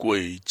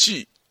诡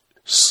计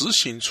实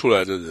行出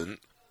来的人，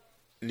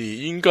你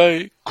应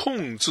该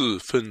控制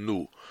愤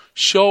怒，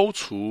消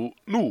除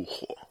怒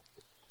火。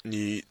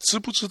你知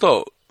不知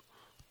道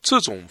这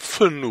种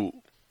愤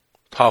怒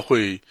它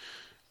会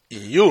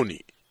引诱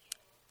你，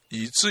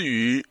以至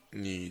于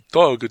你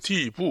到一个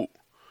地步，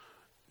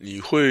你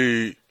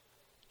会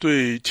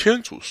对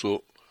天主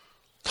说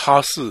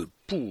他是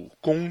不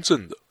公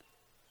正的，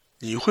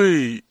你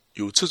会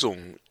有这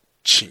种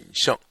倾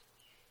向。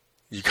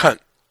你看，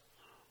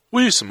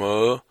为什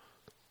么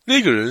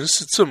那个人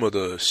是这么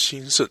的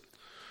兴盛，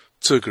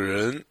这个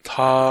人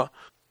他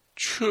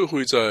却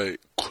会在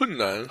困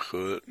难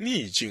和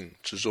逆境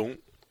之中。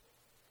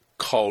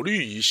考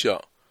虑一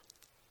下，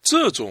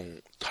这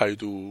种态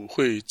度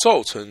会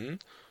造成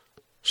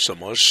什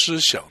么思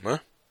想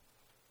呢？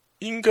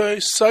应该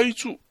塞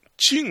住、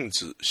禁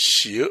止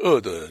邪恶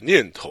的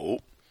念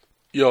头，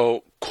要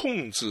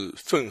控制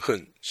愤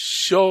恨，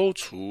消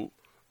除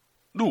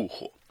怒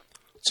火。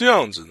这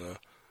样子呢，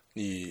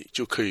你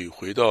就可以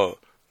回到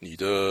你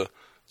的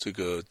这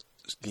个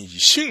理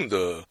性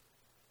的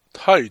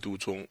态度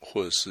中，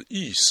或者是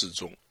意识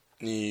中。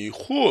你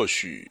或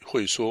许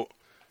会说，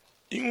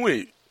因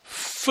为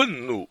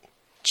愤怒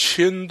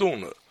牵动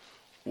了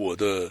我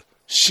的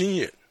心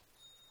眼，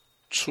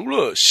除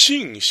了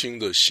信心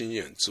的心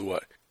眼之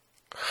外，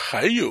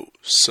还有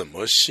什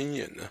么心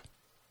眼呢？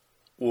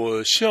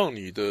我向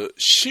你的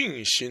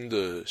信心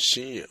的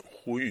心眼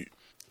呼吁，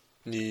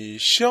你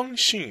相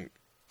信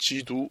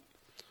基督，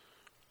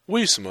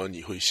为什么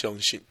你会相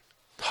信？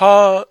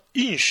他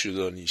应许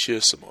了你些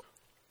什么？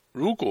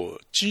如果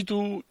基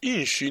督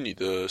应许你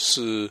的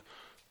是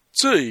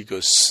这一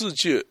个世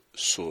界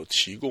所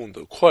提供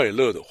的快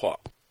乐的话，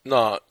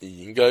那你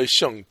应该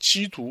向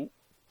基督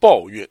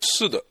抱怨。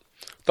是的，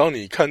当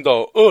你看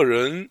到恶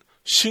人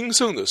兴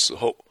盛的时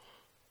候，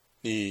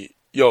你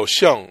要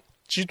向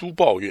基督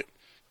抱怨。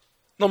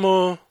那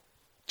么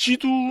基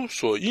督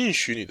所应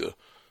许你的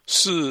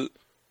是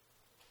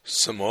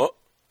什么？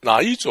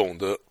哪一种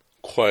的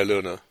快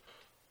乐呢？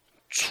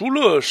除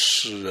了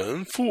使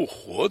人复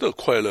活的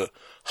快乐，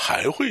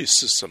还会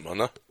是什么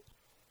呢？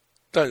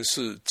但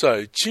是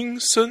在今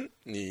生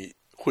你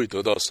会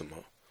得到什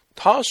么？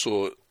他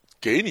所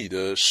给你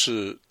的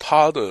是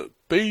他的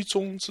杯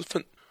中之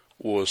分。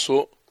我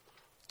说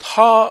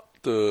他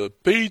的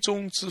杯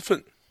中之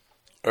分，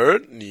而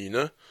你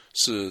呢，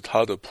是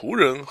他的仆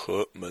人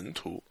和门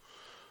徒。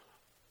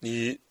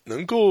你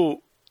能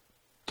够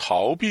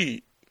逃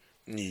避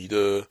你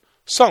的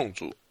上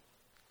主、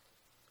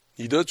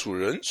你的主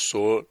人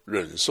所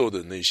忍受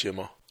的那些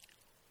吗？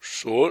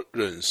所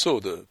忍受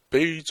的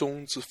杯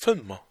中之分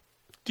吗？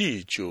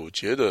第9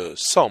节的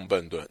上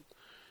半段，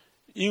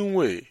因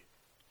为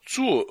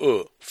作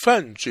恶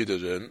犯罪的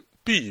人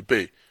必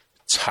被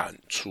铲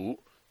除，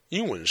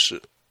英文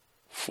是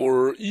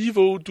For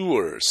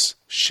evildoers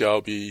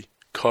shall be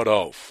cut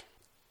off。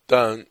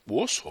 但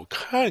我所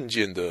看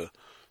见的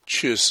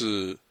却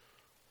是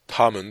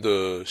他们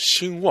的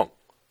兴旺，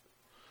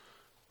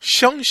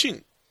相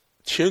信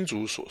天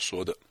主所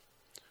说的，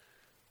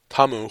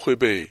他们会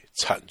被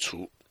铲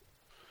除。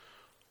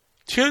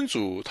天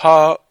主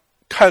他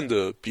看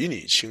得比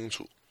你清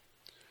楚，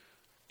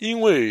因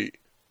为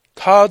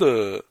他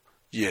的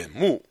眼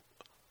目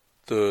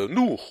的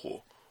怒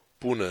火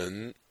不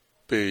能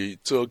被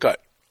遮盖。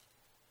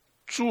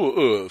作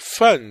恶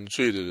犯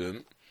罪的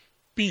人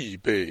必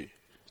被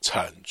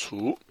铲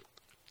除。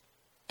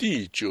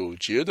第9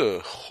节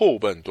的后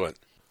半段，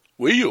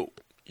唯有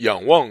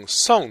仰望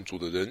上主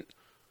的人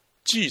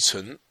继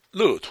承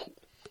乐土，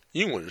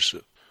英文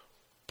是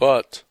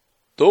But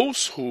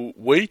those who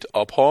wait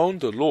upon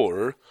the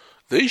Lord,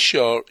 they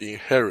shall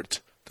inherit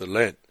the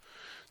land。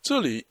 这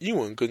里英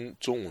文跟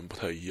中文不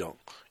太一样，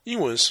英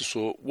文是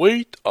说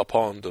wait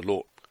upon the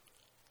Lord，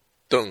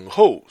 等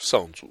候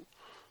上主，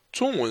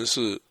中文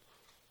是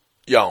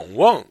仰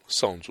望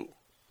上主，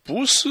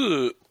不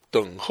是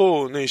等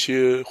候那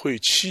些会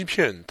欺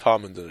骗他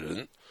们的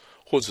人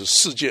或者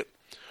事件，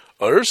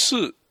而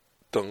是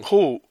等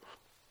候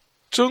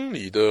真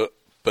理的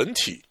本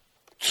体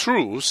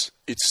truth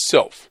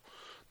itself，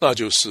 那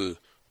就是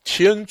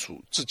天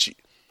主自己。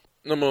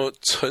那么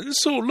承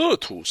受乐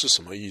土是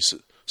什么意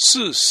思？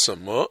是什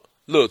么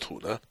乐土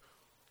呢？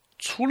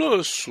除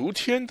了属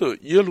天的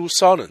耶路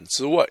撒冷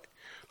之外，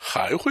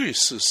还会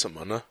是什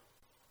么呢？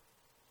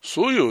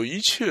所有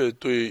一切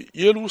对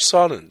耶路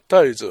撒冷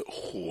带着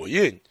火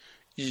焰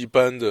一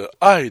般的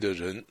爱的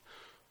人，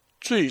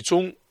最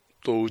终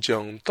都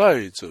将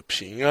带着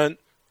平安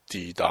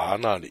抵达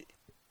那里。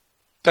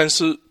但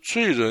是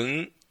罪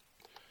人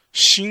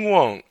兴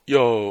旺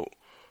要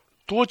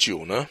多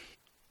久呢？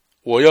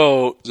我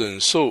要忍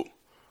受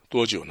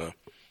多久呢？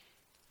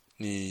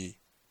你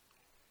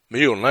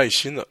没有耐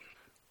心了。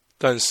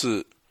但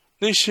是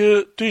那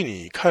些对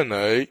你看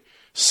来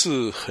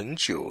是很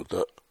久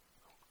的，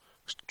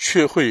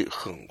却会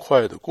很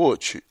快的过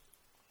去。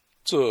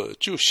这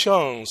就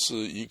像是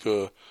一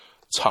个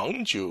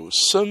长久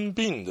生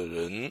病的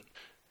人，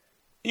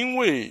因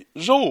为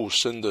肉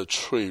身的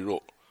脆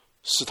弱，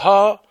使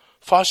他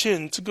发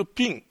现这个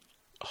病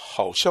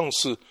好像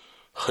是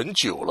很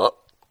久了，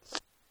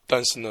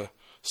但是呢，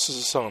事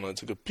实上呢，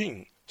这个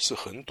病是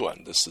很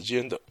短的时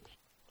间的。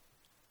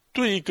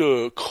对一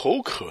个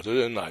口渴的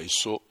人来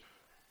说，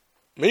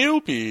没有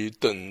比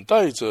等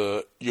待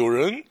着有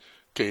人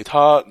给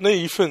他那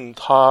一份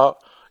他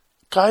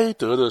该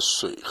得的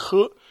水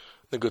喝，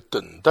那个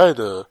等待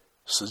的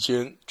时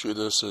间觉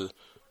得是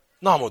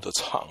那么的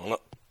长了。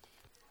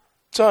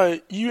在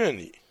医院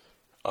里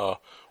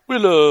为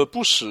了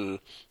不使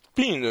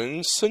病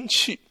人生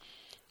气，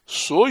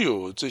所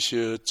有这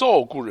些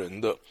照顾人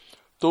的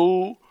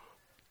都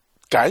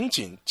赶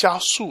紧加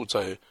速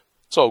在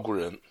照顾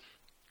人。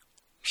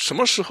什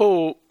么时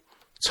候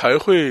才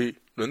会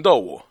轮到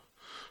我？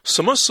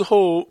什么时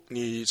候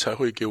你才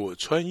会给我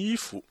穿衣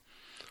服？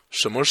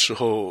什么时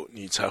候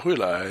你才会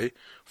来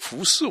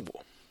服侍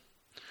我？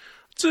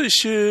这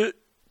些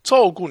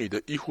照顾你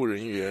的医护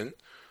人员，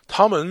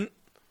他们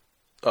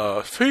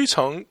非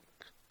常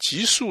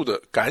急速的、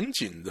赶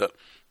紧的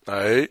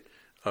来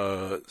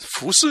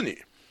服侍你，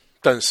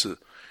但是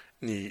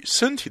你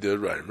身体的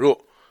软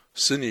弱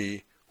使你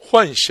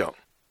幻想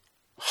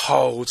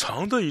好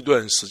长的一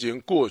段时间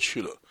过去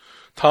了，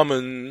他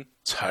们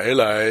才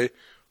来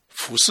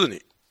服侍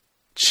你。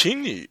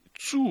请你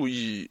注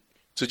意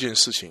这件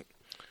事情。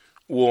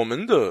我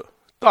们的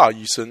大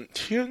医生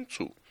天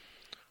主，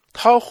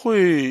他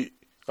会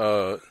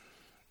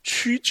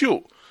屈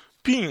就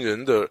病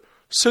人的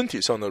身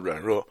体上的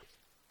软弱，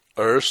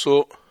而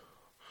说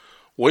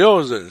我要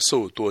忍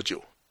受多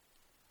久？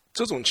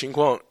这种情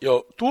况要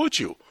多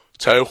久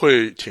才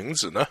会停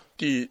止呢？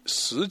第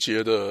10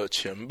节的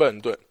前半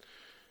段，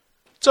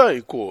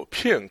再过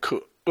片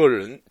刻，恶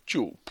人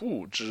就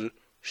不知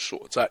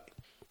所在。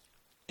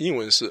英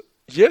文是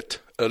Yet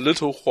a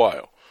little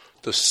while,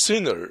 the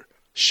sinner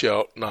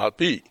shall not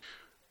be。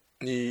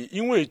 你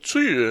因为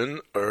罪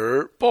人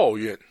而抱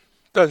怨，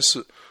但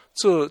是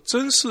这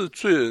真是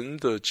罪人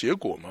的结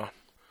果吗？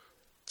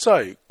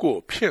再过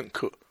片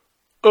刻，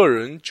恶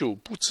人就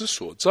不知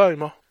所在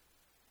吗？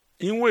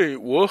因为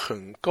我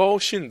很高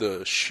兴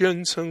地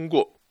宣称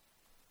过。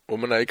我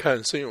们来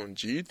看圣咏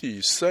集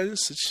第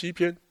37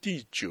篇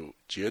第9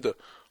节的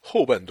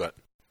后半段，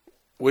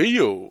唯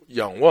有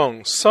仰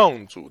望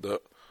上主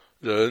的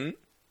人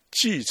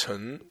继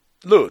承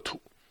乐土。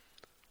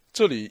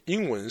这里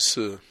英文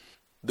是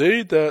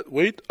They that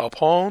wait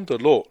upon the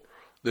Lord,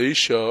 they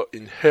shall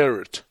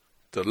inherit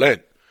the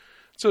land。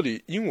 这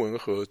里英文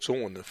和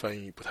中文的翻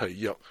译不太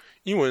一样，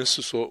英文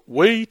是说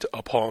wait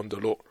upon the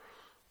Lord，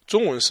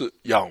 中文是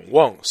仰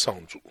望上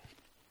主，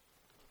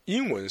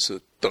英文是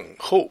等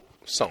候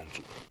上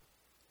主。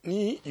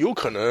你有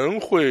可能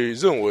会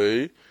认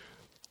为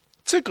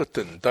这个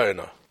等待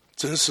呢，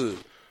真是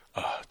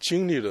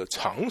经历了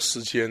长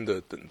时间的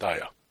等待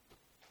啊。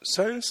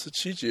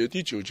37节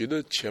第9节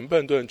的前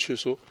半段却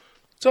说，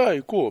再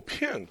过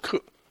片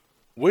刻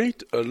wait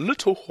a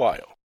little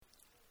while，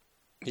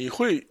 你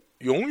会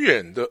永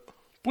远的、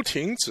不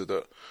停止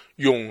的、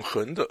永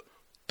恒的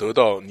得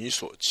到你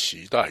所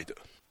期待的。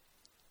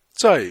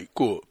再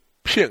过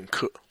片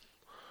刻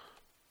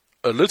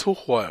a little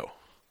while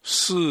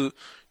是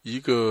一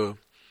个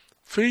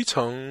非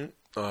常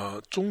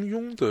中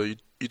庸的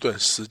一段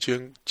时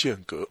间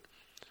间隔。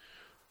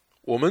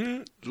我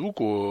们如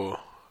果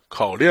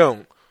考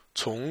量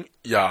从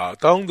亚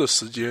当的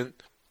时间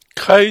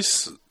开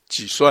始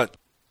计算，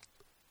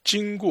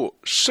经过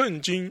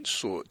圣经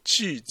所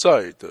记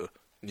载的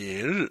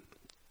年日，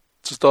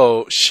直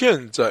到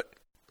现在，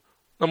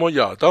那么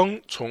亚当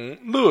从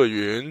乐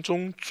园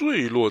中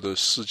坠落的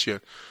事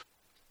件，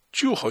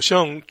就好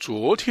像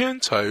昨天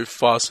才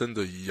发生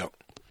的一样。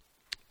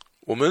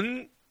我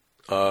们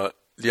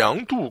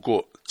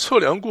测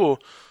量过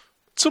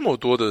这么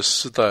多的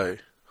世代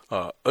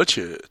而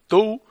且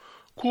都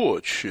过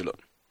去了。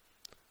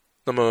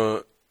那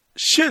么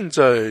现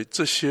在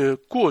这些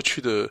过去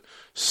的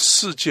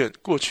事件、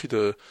过去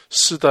的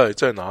世代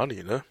在哪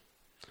里呢？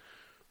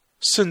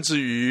甚至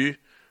于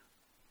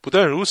不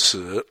但如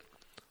此，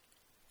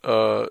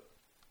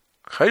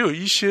还有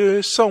一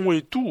些尚未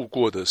度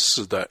过的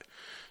世代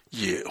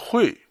也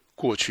会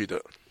过去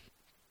的。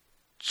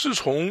自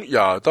从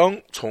亚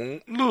当从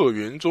乐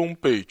园中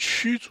被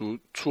驱逐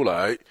出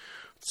来，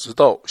直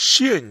到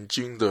现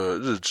今的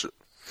日子，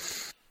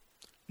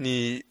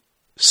你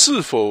是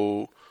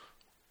否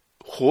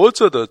活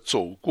着的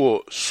走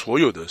过所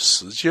有的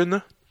时间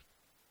呢？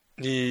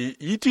你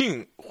一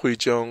定会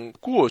将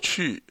过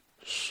去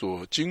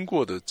所经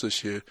过的这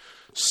些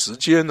时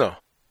间呢，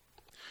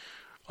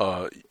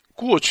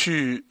过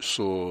去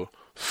所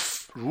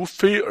如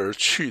飞而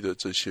去的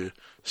这些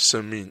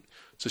生命、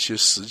这些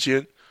时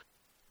间，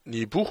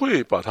你不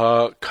会把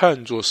它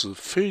看作是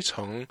非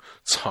常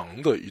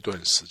长的一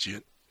段时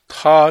间。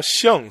它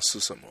像是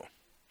什么？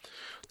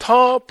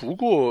它不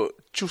过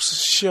就是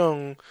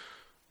像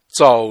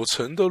早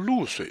晨的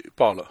露水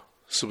罢了，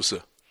是不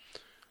是？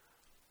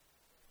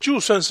就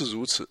算是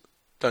如此，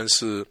但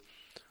是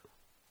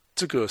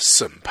这个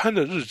审判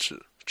的日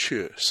子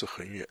却是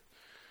很远。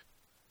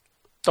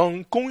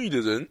当公义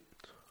的人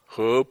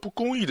和不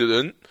公义的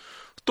人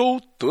都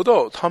得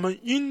到他们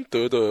应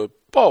得的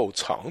报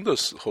偿的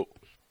时候，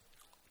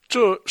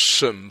这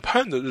审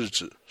判的日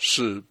子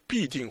是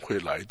必定会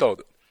来到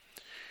的。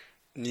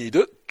你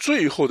的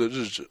最后的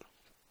日子，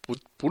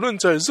不论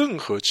在任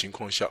何情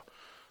况下，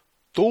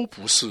都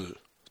不是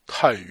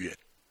太远。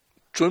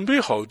准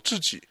备好自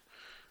己，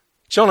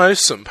将来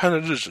审判的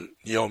日子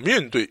你要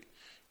面对，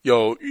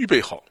要预备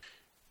好，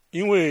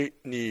因为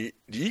你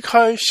离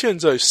开现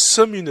在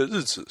生命的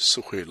日子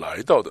是会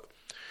来到的，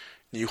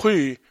你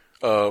会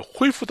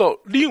恢复到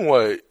另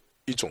外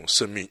一种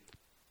生命。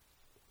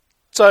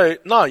在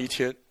那一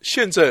天，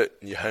现在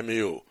你还没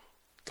有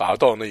达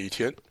到那一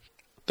天，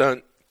但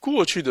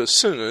过去的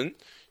圣人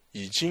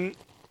已经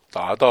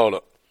达到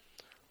了，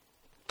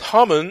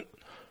他们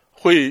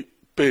会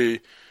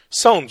被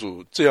上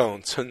主这样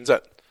称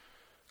赞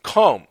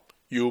Come,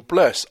 you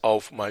blessed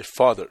of my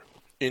father,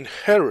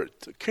 inherit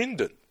the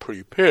kingdom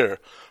prepared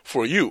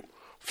for you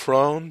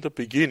from the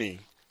beginning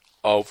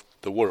of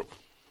the world.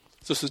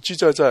 这是记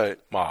载在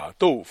马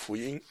窦福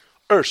音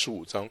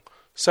25章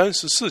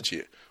34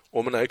节。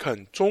我们来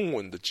看中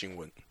文的经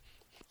文。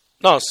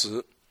那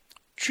时，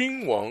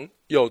君王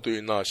要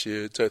对那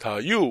些在他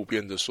右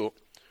边的说，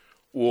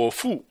我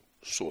父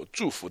所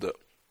祝福的，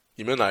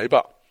你们来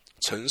吧，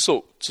承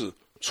受自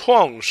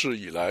创世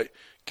以来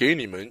给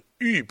你们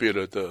预备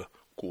了的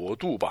国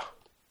度吧。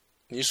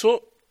你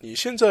说你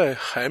现在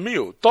还没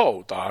有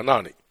到达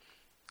那里，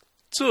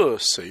这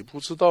谁不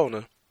知道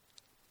呢？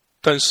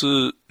但是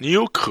你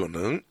有可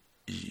能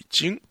已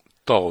经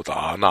到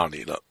达那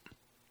里了。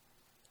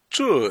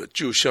这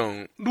就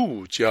像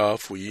路加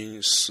福音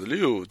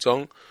16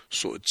章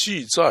所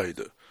记载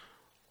的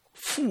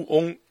富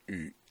翁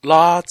与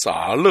拉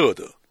匝勒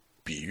的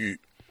比喻。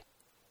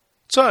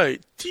在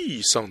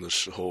地上的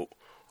时候，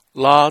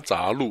拉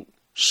匝路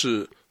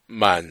是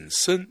满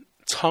身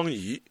疮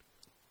痍，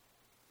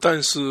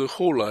但是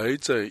后来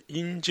在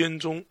阴间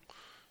中，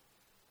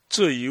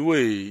这一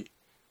位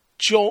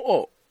骄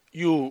傲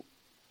又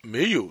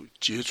没有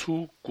结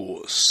出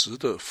果实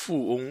的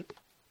富翁，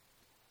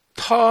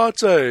他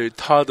在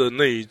他的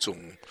那一种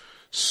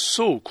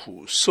受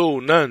苦受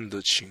难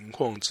的情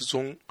况之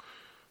中，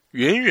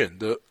远远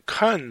的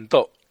看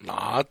到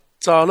拿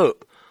匝勒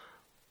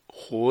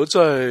活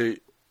在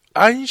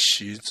安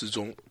息之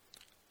中，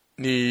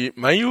你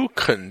蛮有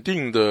肯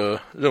定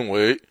的认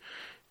为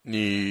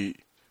你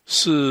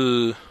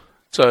是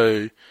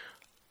在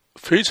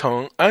非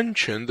常安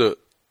全的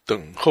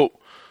等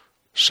候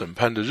审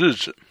判的日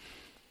子。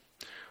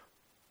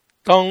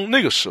当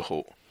那个时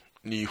候，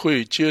你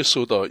会接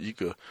受到一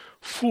个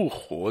复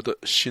活的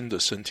新的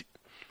身体，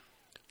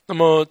那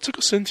么这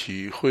个身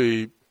体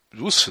会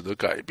如此的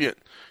改变，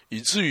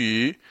以至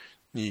于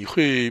你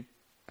会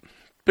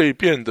被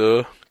变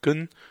得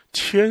跟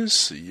天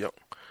使一样。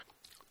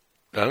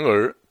然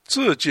而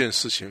这件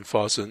事情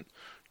发生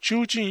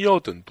究竟要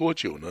等多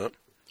久呢？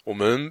我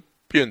们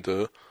变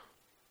得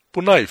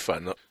不耐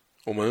烦了，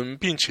我们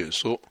并且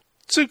说，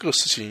这个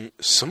事情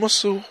什么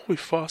时候会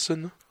发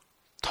生呢？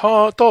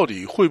它到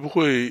底会不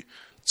会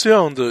这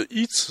样的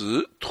一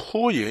直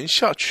拖延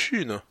下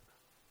去呢？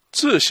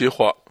这些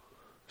话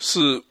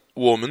是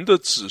我们的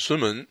子孙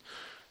们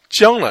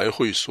将来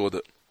会说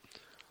的，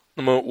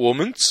那么我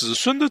们子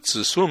孙的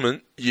子孙们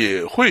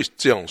也会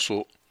这样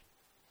说，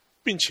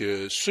并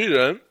且虽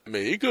然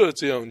每一个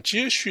这样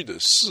接续的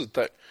世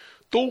代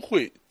都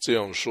会这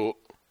样说，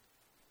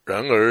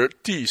然而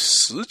第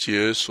10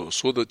节所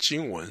说的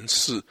经文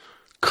是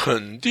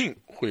肯定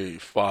会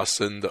发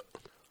生的。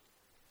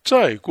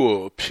再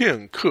过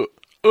片刻，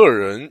二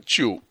人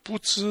就不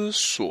知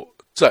所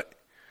在，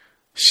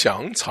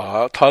详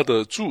查他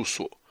的住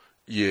所，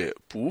也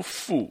不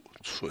复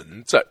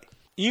存在。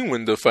英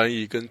文的翻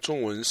译跟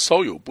中文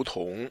稍有不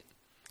同，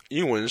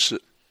英文是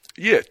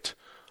Yet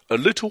a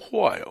little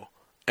while,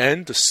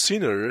 and the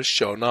sinner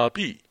shall not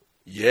be.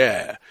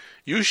 Yeah,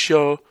 you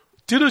shall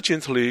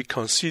diligently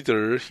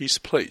consider his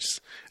place,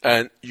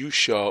 and you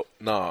shall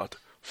not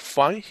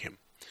find him.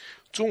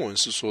 中文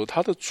是说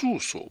他的住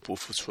所不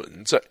复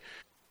存在，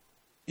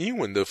英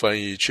文的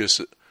翻译却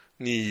是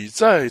你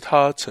在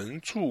他曾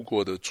住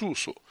过的住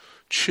所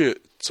却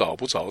找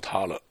不着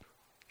他了。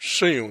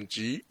圣咏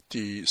集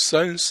第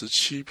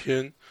37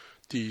篇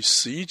第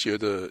11节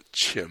的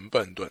前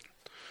半段，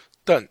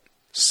但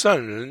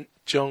善人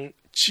将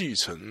继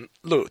承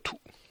乐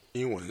土，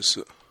英文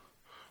是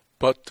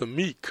But the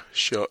meek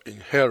shall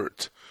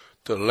inherit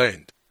the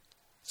land。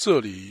 这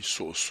里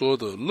所说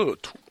的乐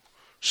土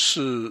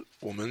是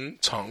我们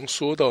常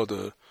说到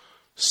的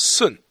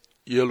圣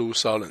耶路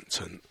撒冷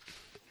城。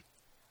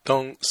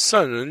当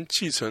善人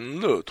继承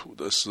乐土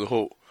的时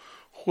候，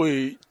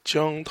会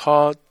将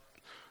他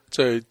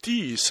在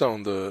地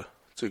上的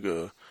这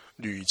个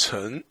旅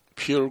程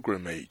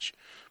pilgrimage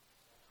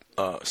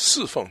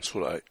释放出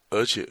来，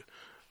而且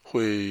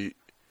会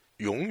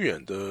永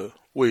远的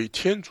为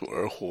天主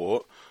而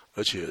活，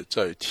而且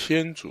在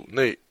天主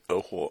内而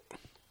活。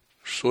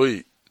所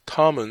以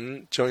他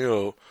们将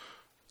要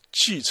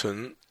继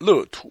承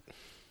乐土。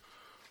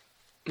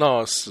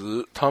那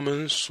时他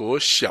们所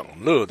享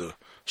乐的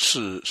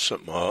是什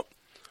么？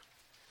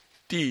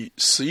第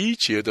11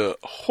节的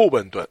后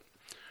半段，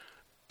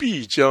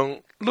必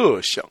将乐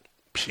享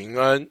平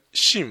安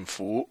幸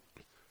福，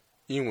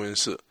英文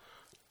是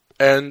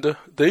And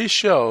they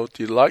shall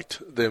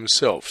delight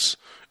themselves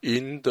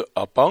in the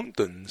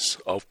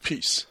abundance of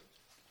peace，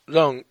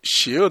 让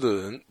邪恶的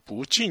人、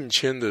不敬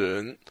虔的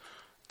人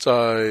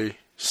在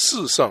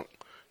世上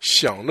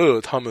享乐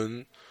他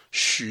们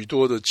许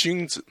多的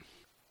金子，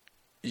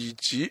以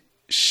及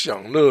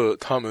享乐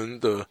他们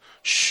的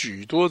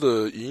许多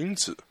的银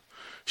子，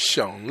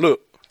享乐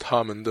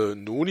他们的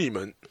奴隶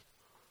们。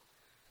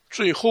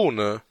最后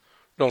呢，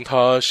让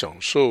他享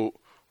受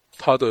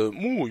他的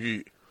沐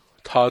浴，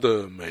他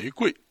的玫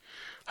瑰，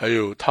还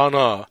有他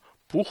那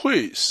不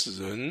会使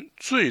人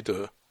醉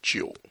的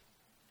酒，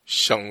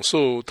享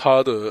受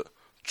他的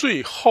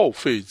最耗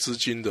费资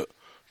金的、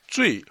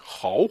最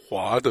豪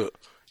华的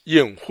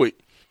宴会。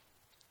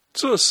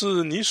这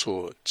是你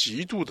所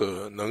嫉妒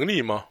的能力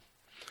吗？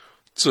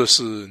这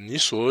是你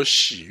所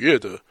喜悦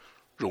的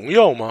荣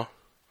耀吗？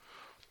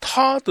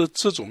他的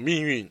这种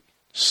命运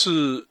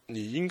是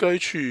你应该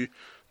去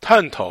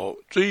探讨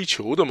追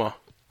求的吗？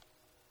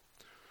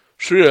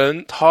虽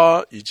然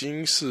他已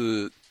经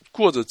是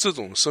过着这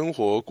种生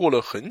活过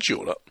了很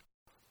久了，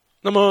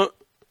那么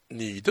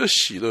你的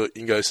喜乐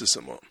应该是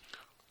什么？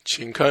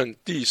请看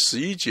第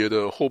11节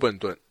的后半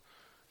段，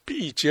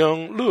必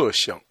将乐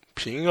享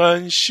平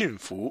安幸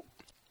福，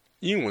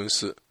英文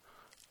是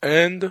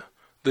And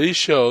they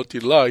shall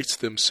delight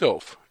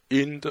themselves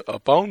in the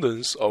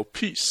abundance of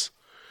peace。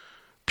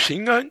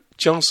 平安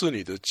将是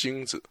你的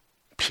金子，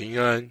平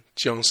安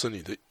将是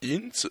你的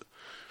银子，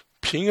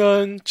平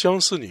安将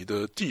是你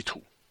的地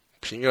土，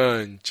平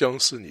安将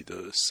是你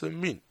的生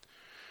命。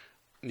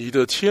你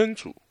的天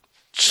主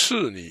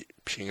赐你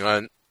平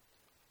安，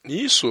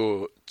你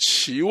所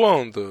期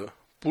望的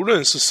不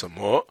论是什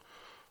么，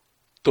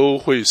都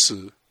会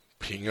是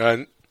平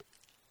安。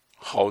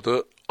好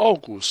的，奥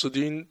古斯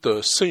丁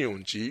的圣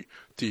咏集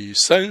第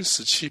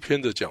37篇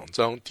的讲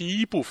章第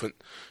一部分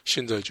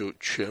现在就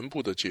全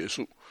部的结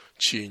束，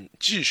请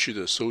继续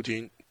的收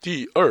听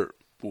第二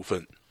部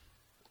分。